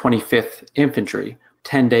 125th Infantry.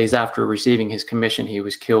 10 days after receiving his commission, he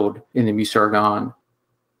was killed in the Meuse-Argonne.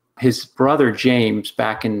 His brother James,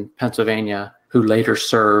 back in Pennsylvania, who later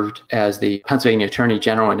served as the Pennsylvania Attorney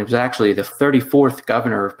General, and it was actually the 34th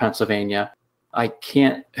governor of Pennsylvania. I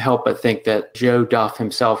can't help but think that Joe Duff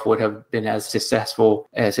himself would have been as successful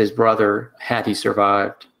as his brother had he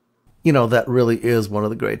survived. You know, that really is one of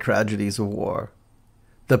the great tragedies of war.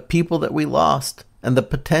 The people that we lost and the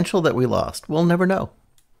potential that we lost, we'll never know.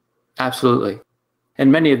 Absolutely. And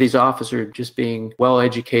many of these officers, just being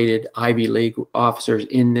well-educated Ivy League officers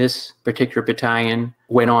in this particular battalion,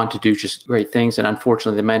 went on to do just great things. And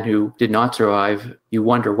unfortunately, the men who did not survive, you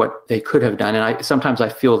wonder what they could have done. And sometimes I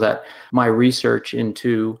feel that my research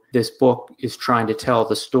into this book is trying to tell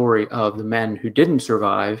the story of the men who didn't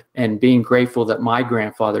survive, and being grateful that my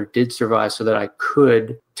grandfather did survive so that I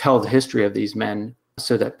could tell the history of these men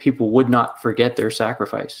so that people would not forget their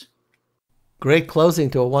sacrifice. Great closing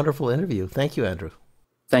to a wonderful interview. Thank you, Andrew.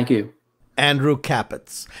 Thank you. Andrew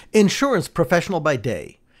Capets, insurance professional by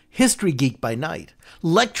day, history geek by night,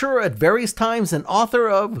 lecturer at various times, and author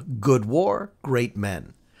of Good War, Great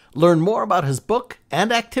Men. Learn more about his book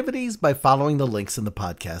and activities by following the links in the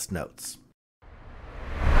podcast notes.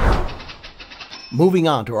 Moving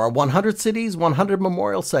on to our 100 Cities, 100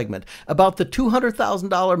 Memorial segment about the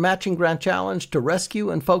 $200,000 matching grant challenge to rescue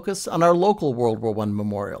and focus on our local World War I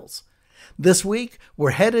memorials. This week,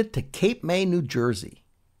 we're headed to Cape May, New Jersey.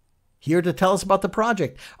 Here to tell us about the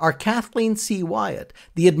project are Kathleen C. Wyatt,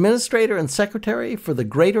 the Administrator and Secretary for the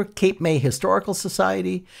Greater Cape May Historical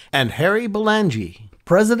Society, and Harry Bellangy,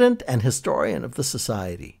 President and Historian of the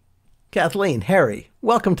Society. Kathleen, Harry,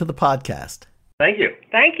 welcome to the podcast. Thank you.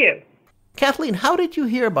 Thank you. Kathleen, how did you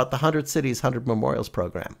hear about the 100 Cities, 100 Memorials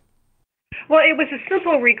program? Well, it was a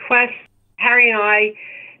simple request. Harry and I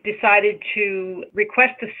decided to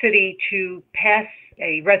request the city to pass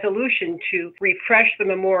a resolution to refresh the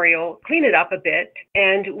memorial, clean it up a bit,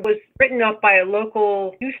 and it was written up by a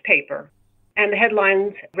local newspaper. And the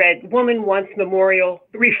headlines read, "Woman Wants Memorial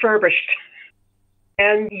Refurbished."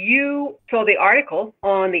 And you saw the article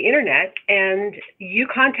on the internet, and you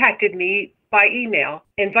contacted me by email,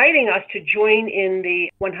 inviting us to join in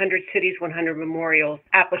the 100 Cities, 100 Memorials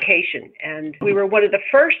application. And we were one of the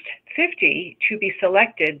first 50 to be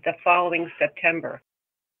selected the following September.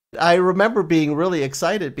 I remember being really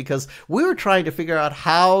excited because we were trying to figure out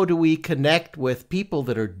how do we connect with people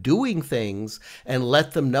that are doing things and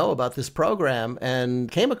let them know about this program,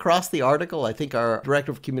 and came across the article. I think our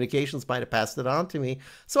director of communications might have passed it on to me.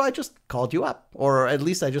 So I just called you up, or at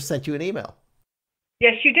least I just sent you an email.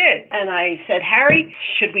 Yes, you did. And I said, "Harry,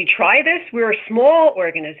 should we try this? We're a small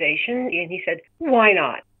organization." And he said, "Why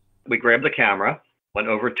not?" We grabbed the camera, went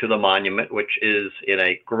over to the monument, which is in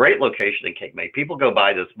a great location in Cape May. People go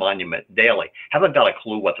by this monument daily, haven't got a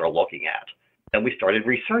clue what they're looking at. And we started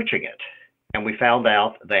researching it. And we found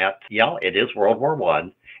out that, yeah, it is World War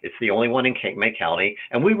I. It's the only one in Cape May County.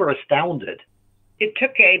 And we were astounded. It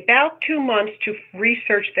took about 2 months to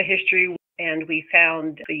research the history. And we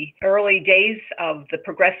found the early days of the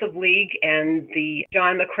Progressive League and the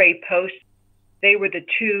John McCrae Post. They were the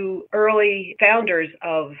two early founders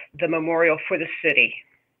of the memorial for the city.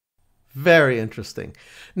 Very interesting.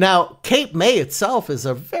 Now, Cape May itself is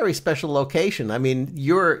a very special location. I mean,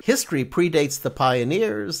 your history predates the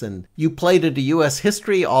pioneers, and you played into U.S.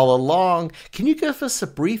 history all along. Can you give us a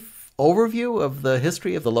brief overview of the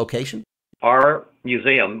history of the location? Our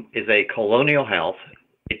museum is a colonial house.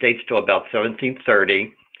 It dates to about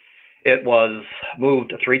 1730. It was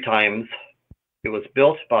moved 3 times. It was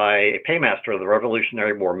built by a paymaster of the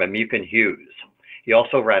Revolutionary War, Memucan Hughes. He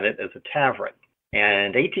also ran it as a tavern.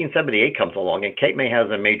 And 1878 comes along, and Cape May has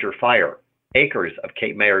a major fire. Acres of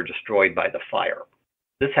Cape May are destroyed by the fire.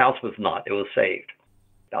 This house was not. It was saved.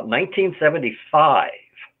 About 1975,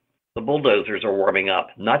 the bulldozers are warming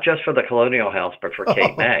up, not just for the colonial house, but for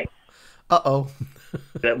Cape May. Uh-oh.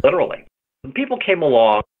 Literally. When people came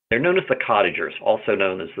along, they're known as the cottagers, also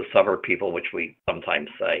known as the suburb people, which we sometimes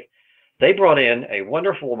say. They brought in a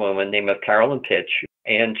wonderful woman named Carolyn Pitch,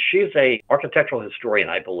 and she's a architectural historian,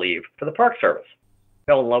 I believe, for the Park Service.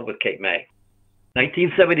 Fell in love with Cape May.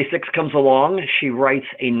 1976 comes along. She writes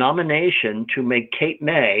a nomination to make Cape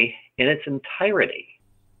May in its entirety,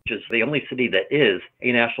 which is the only city that is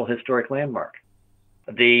a National Historic Landmark.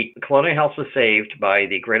 The colonial house was saved by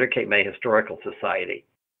the Greater Cape May Historical Society.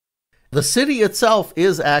 The city itself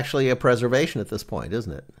is actually a preservation at this point,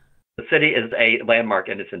 isn't it? The city is a landmark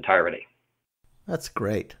in its entirety. That's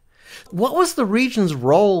great. What was the region's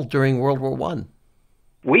role during World War I?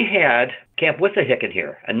 We had Camp Wissahickon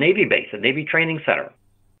here, a Navy base, a Navy training center.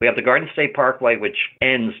 We have the Garden State Parkway, which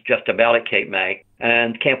ends just about at Cape May,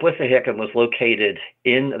 and Camp Wissahickon was located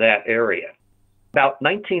in that area. About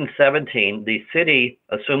 1917, the city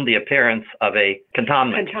assumed the appearance of a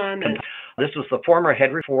cantonment. This was the former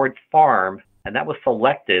Henry Ford Farm, and that was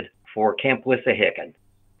selected for Camp Wissahickon.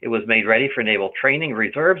 It was made ready for naval training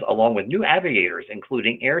reserves, along with new aviators,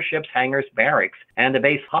 including airships, hangars, barracks, and the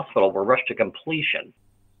base hospital were rushed to completion.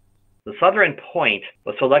 The southern point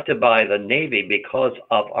was selected by the Navy because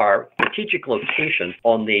of our strategic location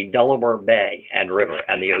on the Delaware Bay and River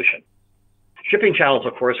and the ocean. Shipping channels,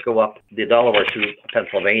 of course, go up the Delaware to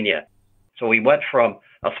Pennsylvania. So we went from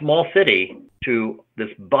a small city to this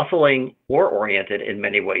bustling, war-oriented, in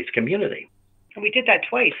many ways, community. And we did that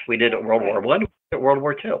twice. We did it in World War I, at World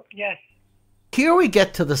War II. Yes. Here we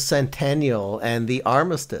get to the centennial and the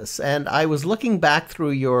armistice, and I was looking back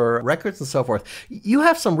through your records and so forth. You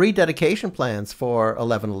have some rededication plans for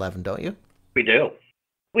 11/11, don't you? We do.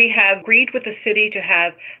 We have agreed with the city to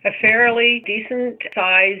have a fairly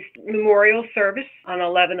decent-sized memorial service on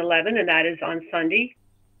 11/11, and that is on Sunday.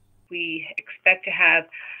 We expect to have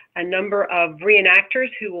a number of reenactors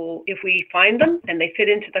who will, if we find them and they fit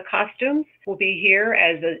into the costumes, will be here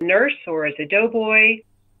as a nurse or as a doughboy.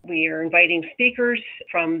 We are inviting speakers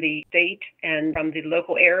from the state and from the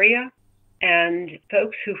local area, and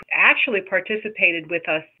folks who actually participated with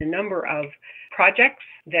us in a number of projects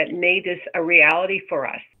that made this a reality for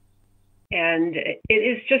us. And it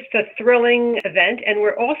is just a thrilling event. And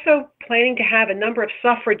we're also planning to have a number of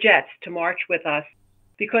suffragettes to march with us,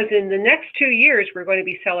 because in the next 2 years, we're going to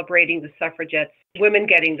be celebrating the suffragettes, women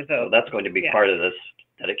getting the vote. So that's going to be part of this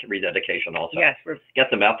rededication also. Yes. Get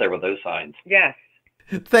them out there with those signs. Yes.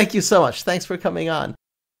 Thank you so much. Thanks for coming on.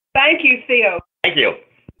 Thank you, Theo. Thank you.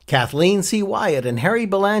 Kathleen C. Wyatt and Harry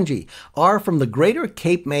Bellangy are from the Greater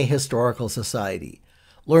Cape May Historical Society.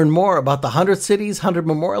 Learn more about the 100 Cities, 100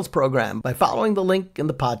 Memorials program by following the link in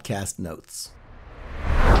the podcast notes.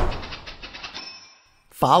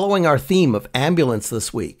 Following our theme of ambulance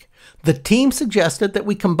this week, the team suggested that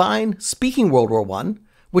we combine Speaking World War I,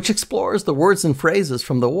 which explores the words and phrases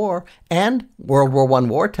from the war, and World War I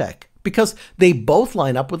war tech, because they both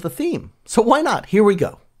line up with the theme. So why not? Here we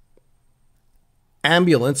go.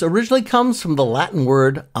 Ambulance originally comes from the Latin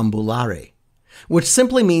word ambulare, which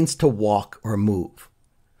simply means to walk or move.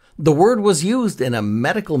 The word was used in a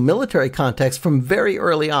medical military context from very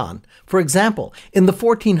early on. For example, in the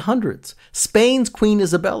 1400s, Spain's Queen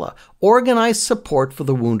Isabella organized support for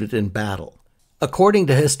the wounded in battle. According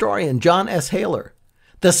to historian John S. Haler,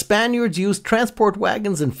 the Spaniards used transport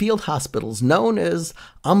wagons in field hospitals known as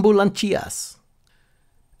ambulancias.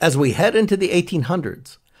 As we head into the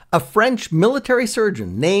 1800s, a French military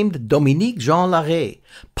surgeon named Dominique Jean Larrey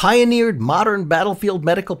pioneered modern battlefield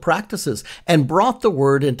medical practices and brought the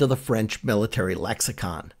word into the French military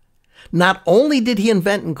lexicon. Not only did he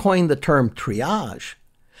invent and coin the term triage,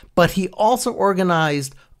 but he also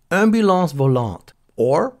organized ambulance volante,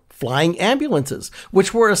 or flying ambulances,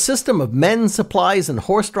 which were a system of men, supplies, and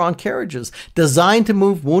horse-drawn carriages designed to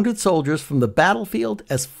move wounded soldiers from the battlefield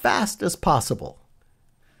as fast as possible.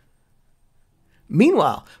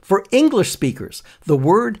 Meanwhile, for English speakers, the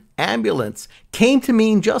word ambulance came to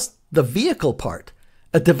mean just the vehicle part,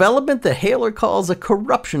 a development that Haler calls a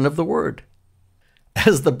corruption of the word.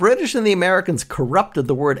 As the British and the Americans corrupted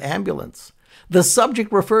the word ambulance, the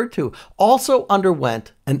subject referred to also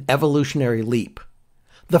underwent an evolutionary leap.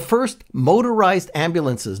 The first motorized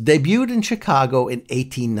ambulances debuted in Chicago in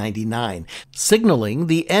 1899, signaling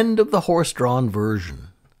the end of the horse-drawn version.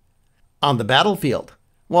 On the battlefield,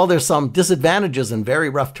 while there's some disadvantages in very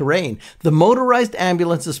rough terrain, the motorized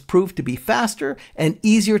ambulances proved to be faster and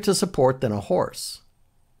easier to support than a horse.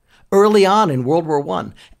 Early on in World War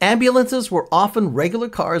I, ambulances were often regular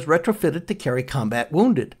cars retrofitted to carry combat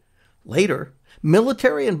wounded. Later,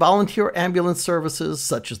 military and volunteer ambulance services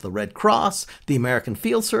such as the Red Cross, the American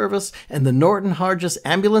Field Service, and the Norton Harjes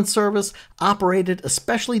Ambulance Service operated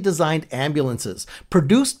especially designed ambulances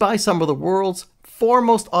produced by some of the world's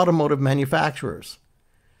foremost automotive manufacturers.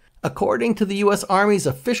 According to the U.S. Army's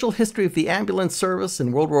official history of the ambulance service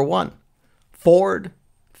in World War I, Ford,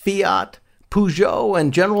 Fiat, Peugeot,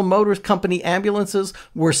 and General Motors Company ambulances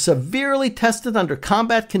were severely tested under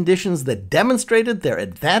combat conditions that demonstrated their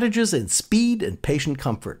advantages in speed and patient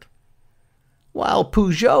comfort. While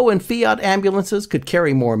Peugeot and Fiat ambulances could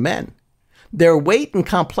carry more men, their weight and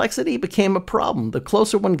complexity became a problem the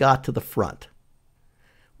closer one got to the front.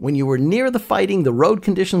 When you were near the fighting, the road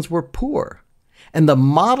conditions were poor, and the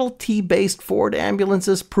Model T-based Ford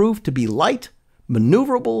ambulances proved to be light,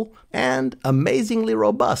 maneuverable, and amazingly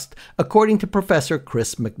robust, according to Professor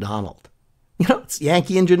Chris McDonald. It's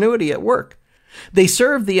Yankee ingenuity at work. They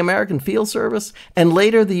served the American Field Service and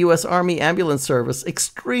later the U.S. Army Ambulance Service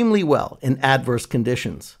extremely well in adverse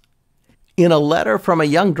conditions. In a letter from a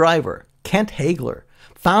young driver, Kent Hagler,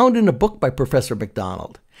 found in a book by Professor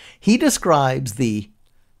McDonald, he describes the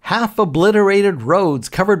half-obliterated roads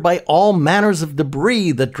covered by all manners of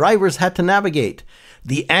debris that drivers had to navigate.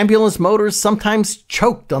 The ambulance motors sometimes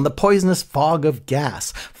choked on the poisonous fog of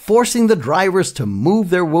gas, forcing the drivers to move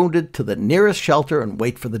their wounded to the nearest shelter and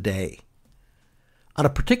wait for the day. On a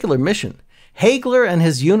particular mission, Hagler and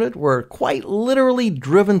his unit were quite literally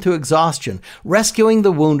driven to exhaustion, rescuing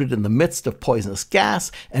the wounded in the midst of poisonous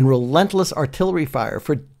gas and relentless artillery fire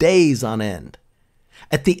for days on end.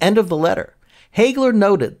 At the end of the letter, Hagler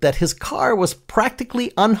noted that his car was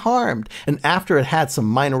practically unharmed, and after it had some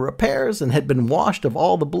minor repairs and had been washed of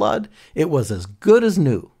all the blood, it was as good as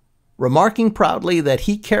new, remarking proudly that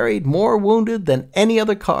he carried more wounded than any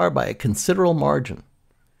other car by a considerable margin.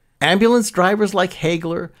 Ambulance drivers like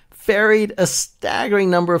Hagler ferried a staggering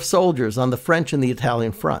number of soldiers on the French and the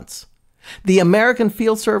Italian fronts. The American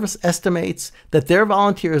Field Service estimates that their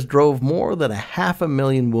volunteers drove more than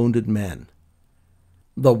 500,000 wounded men.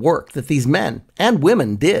 The work that these men and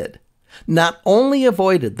women did not only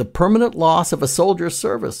avoided the permanent loss of a soldier's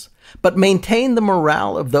service, but maintained the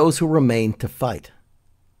morale of those who remained to fight.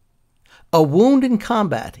 A wound in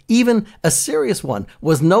combat, even a serious one,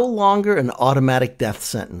 was no longer an automatic death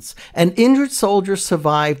sentence, and injured soldiers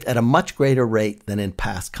survived at a much greater rate than in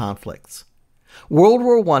past conflicts. World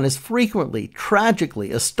War I is frequently,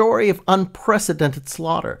 tragically, a story of unprecedented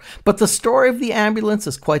slaughter, but the story of the ambulance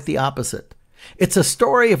is quite the opposite. It's a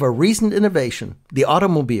story of a recent innovation, the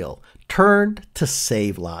automobile, turned to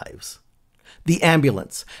save lives. The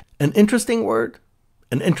ambulance, an interesting word,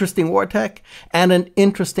 an interesting war tech, and an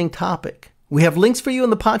interesting topic. We have links for you in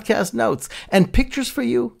the podcast notes and pictures for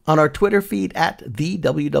you on our Twitter feed at the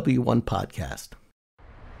WW1 Podcast.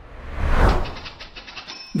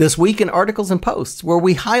 This week in Articles and Posts, where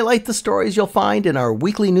we highlight the stories you'll find in our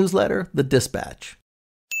weekly newsletter, The Dispatch.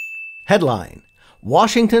 Headline: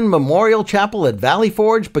 Washington Memorial Chapel at Valley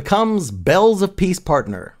Forge becomes Bells of Peace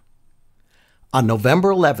partner. On November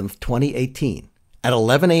 11th, 2018, at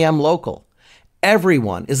 11 a.m. local,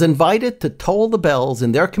 everyone is invited to toll the bells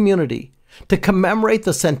in their community to commemorate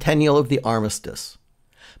the centennial of the armistice.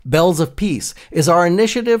 Bells of Peace is our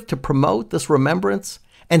initiative to promote this remembrance,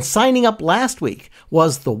 and signing up last week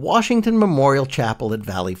was the Washington Memorial Chapel at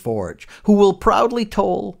Valley Forge, who will proudly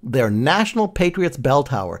toll their National Patriots Bell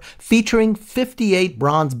Tower, featuring 58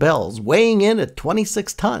 bronze bells weighing in at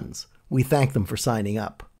 26 tons. We thank them for signing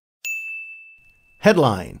up.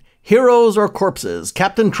 Headline: Heroes or Corpses,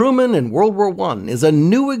 Captain Truman in World War I is a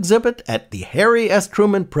new exhibit at the Harry S.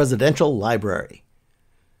 Truman Presidential Library.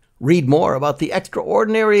 Read more about the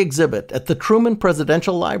extraordinary exhibit at the Truman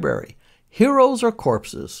Presidential Library, Heroes or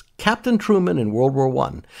Corpses, Captain Truman in World War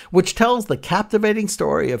I, which tells the captivating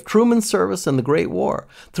story of Truman's service in the Great War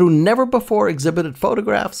through never-before-exhibited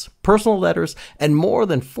photographs, personal letters, and more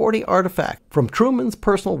than 40 artifacts from Truman's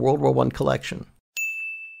personal World War I collection.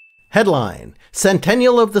 Headline: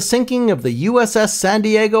 Centennial of the sinking of the USS San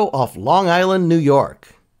Diego off Long Island, New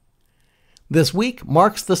York. This week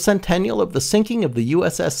marks the centennial of the sinking of the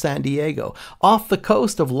USS San Diego off the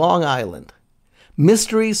coast of Long Island.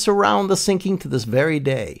 Mysteries surround the sinking to this very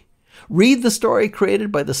day. Read the story created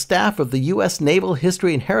by the staff of the U.S. Naval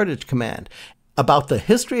History and Heritage Command about the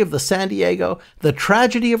history of the San Diego, the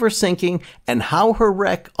tragedy of her sinking, and how her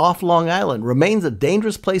wreck off Long Island remains a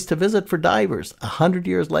dangerous place to visit for divers 100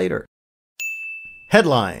 years later.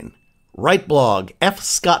 Headline: Write blog F.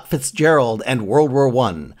 Scott Fitzgerald and World War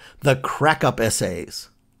I, the Crack-Up Essays.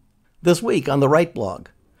 This week on the Write blog,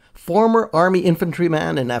 former Army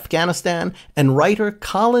infantryman in Afghanistan and writer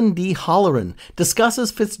Colin D. Holleran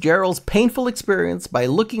discusses Fitzgerald's painful experience by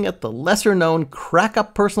looking at the lesser-known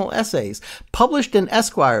crack-up personal essays published in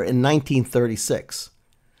Esquire in 1936.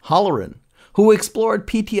 Holleran, who explored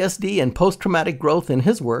PTSD and post-traumatic growth in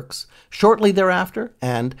his works, shortly thereafter,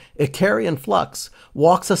 and Icarian Flux,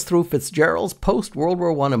 walks us through Fitzgerald's post-World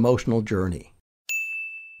War I emotional journey.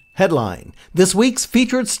 Headline: This week's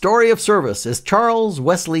featured story of service is Charles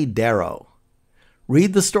Wesley Darrow.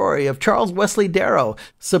 Read the story of Charles Wesley Darrow,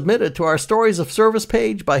 submitted to our Stories of Service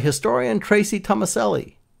page by historian Tracy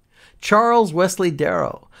Tomaselli. Charles Wesley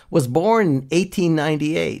Darrow was born in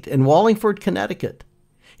 1898 in Wallingford, Connecticut.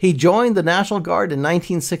 He joined the National Guard in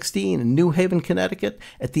 1916 in New Haven, Connecticut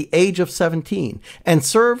at the age of 17 and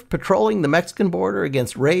served patrolling the Mexican border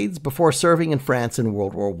against raids before serving in France in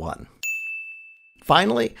World War I.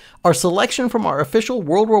 Finally, our selection from our official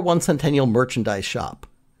World War I Centennial merchandise shop.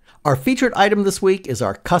 Our featured item this week is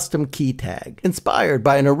our custom key tag, inspired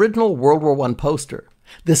by an original World War I poster.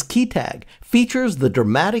 This key tag features the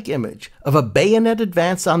dramatic image of a bayonet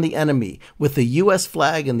advance on the enemy with the U.S.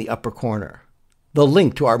 flag in the upper corner. The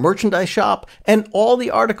link to our merchandise shop and all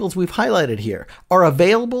the articles we've highlighted here are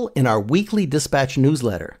available in our weekly Dispatch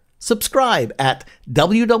newsletter. Subscribe at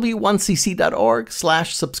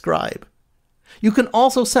ww1cc.org/subscribe. You can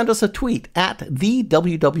also send us a tweet at the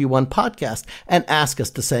WW1 Podcast and ask us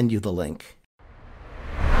to send you the link.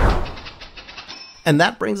 And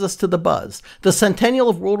that brings us to the buzz, the centennial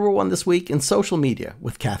of World War I this week in social media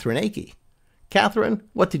with Catherine Akey. Catherine,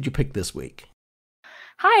 what did you pick this week?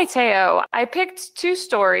 Hi, Teo. I picked two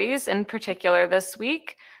stories in particular this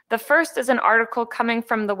week. The first is an article coming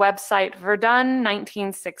from the website Verdun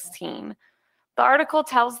 1916. The article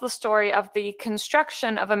tells the story of the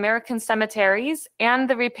construction of American cemeteries and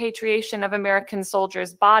the repatriation of American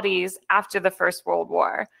soldiers' bodies after the First World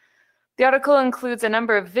War. The article includes a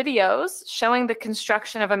number of videos showing the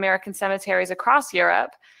construction of American cemeteries across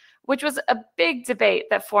Europe, which was a big debate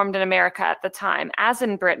that formed in America at the time, as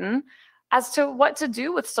in Britain, as to what to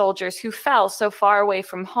do with soldiers who fell so far away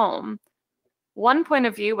from home. One point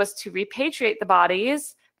of view was to repatriate the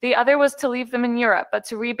bodies. The other was to leave them in Europe, but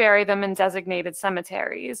to rebury them in designated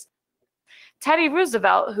cemeteries. Teddy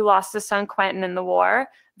Roosevelt, who lost his son Quentin in the war,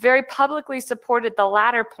 very publicly supported the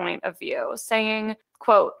latter point of view, saying,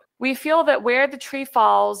 quote, "We feel that where the tree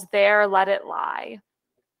falls, there let it lie."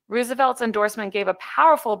 Roosevelt's endorsement gave a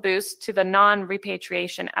powerful boost to the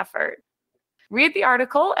non-repatriation effort. Read the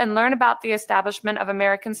article and learn about the establishment of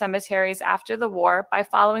American cemeteries after the war by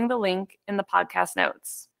following the link in the podcast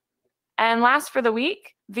notes. And last for the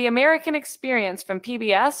week, The American Experience from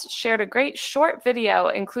PBS shared a great short video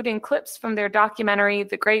including clips from their documentary,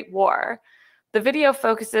 The Great War. The video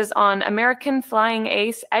focuses on American flying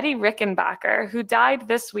ace Eddie Rickenbacker, who died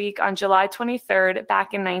this week on July 23rd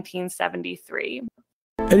back in 1973.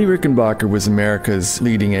 Eddie Rickenbacker was America's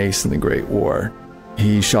leading ace in the Great War.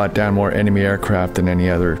 He shot down more enemy aircraft than any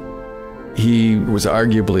other. He was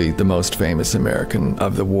arguably the most famous American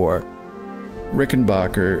of the war.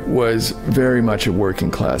 Rickenbacker was very much a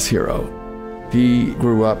working-class hero. He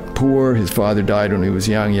grew up poor. His father died when he was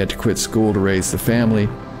young. He had to quit school to raise the family,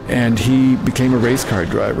 and he became a race car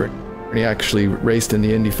driver. He actually raced in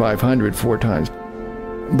the Indy 500 4 times.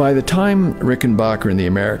 By the time Rickenbacker and the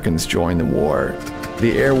Americans joined the war,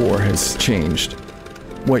 the air war has changed.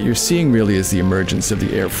 What you're seeing really is the emergence of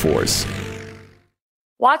the Air Force.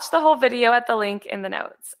 Watch the whole video at the link in the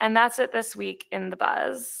notes. And that's it this week in The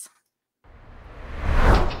Buzz.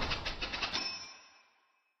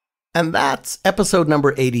 And that's episode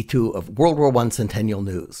number 82 of World War I Centennial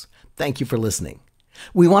News. Thank you for listening.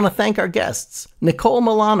 We want to thank our guests, Nicole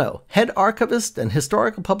Milano, head archivist and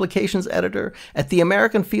historical publications editor at the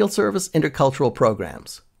American Field Service Intercultural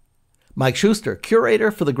Programs; Mike Shuster, curator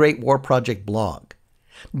for the Great War Project blog;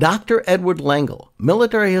 Dr. Edward Lengel,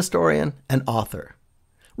 military historian and author;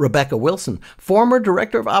 Rebekah Wilson, former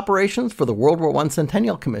director of operations for the World War I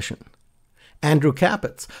Centennial Commission; Andrew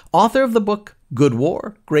Capets, author of the book Good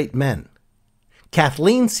War, Great Men;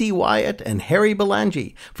 Kathleen C. Wyatt and Harry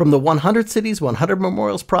Bellangy from the 100 Cities, 100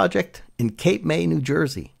 Memorials Project in Cape May, New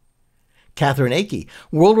Jersey; Catherine Akey,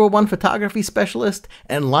 World War I photography specialist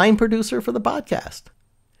and line producer for the podcast.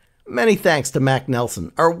 Many thanks to Mac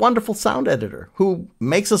Nelson, our wonderful sound editor, who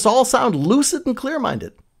makes us all sound lucid and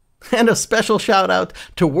clear-minded. And a special shout-out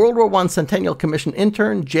to World War I Centennial Commission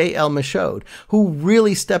intern J.L. Michaud, who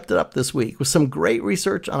really stepped it up this week with some great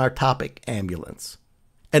research on our topic, ambulance.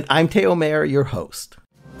 And I'm Theo Mayer, your host.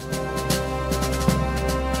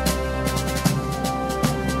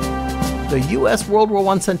 The U.S. World War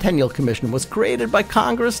I Centennial Commission was created by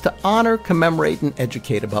Congress to honor, commemorate, and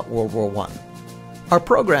educate about World War I. Our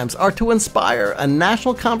programs are to inspire a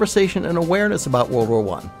national conversation and awareness about World War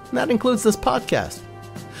I. And that includes this podcast.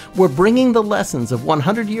 We're bringing the lessons of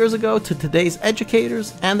 100 years ago to today's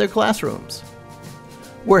educators and their classrooms.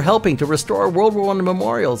 We're helping to restore World War I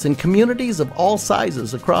memorials in communities of all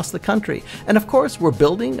sizes across the country. And of course, we're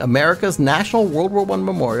building America's National World War I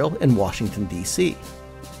Memorial in Washington, D.C.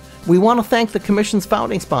 We want to thank the Commission's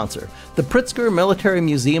founding sponsor, the Pritzker Military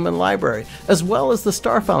Museum and Library, as well as the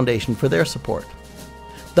Star Foundation for their support.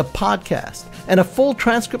 The podcast and a full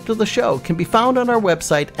transcript of the show can be found on our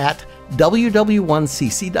website at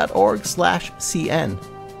ww1cc.org/cn.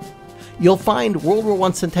 You'll find World War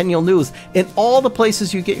I Centennial News in all the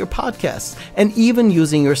places you get your podcasts, and even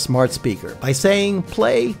using your smart speaker by saying,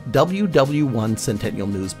 play WW1 Centennial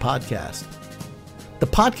News Podcast. The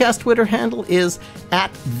podcast Twitter handle is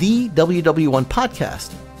at the WW1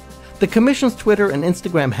 Podcast. The Commission's Twitter and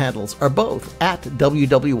Instagram handles are both at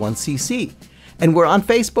WW1CC, and we're on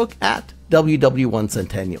Facebook at WW1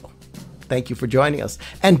 Centennial. Thank you for joining us.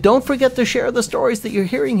 And don't forget to share the stories that you're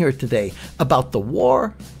hearing here today about the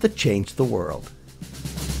war that changed the world.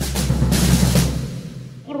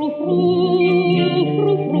 Certainement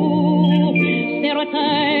la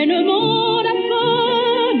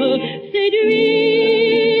femme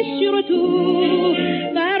séduit surtout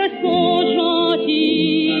par son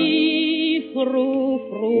gentil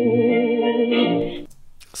frou-frou.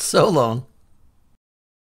 So long.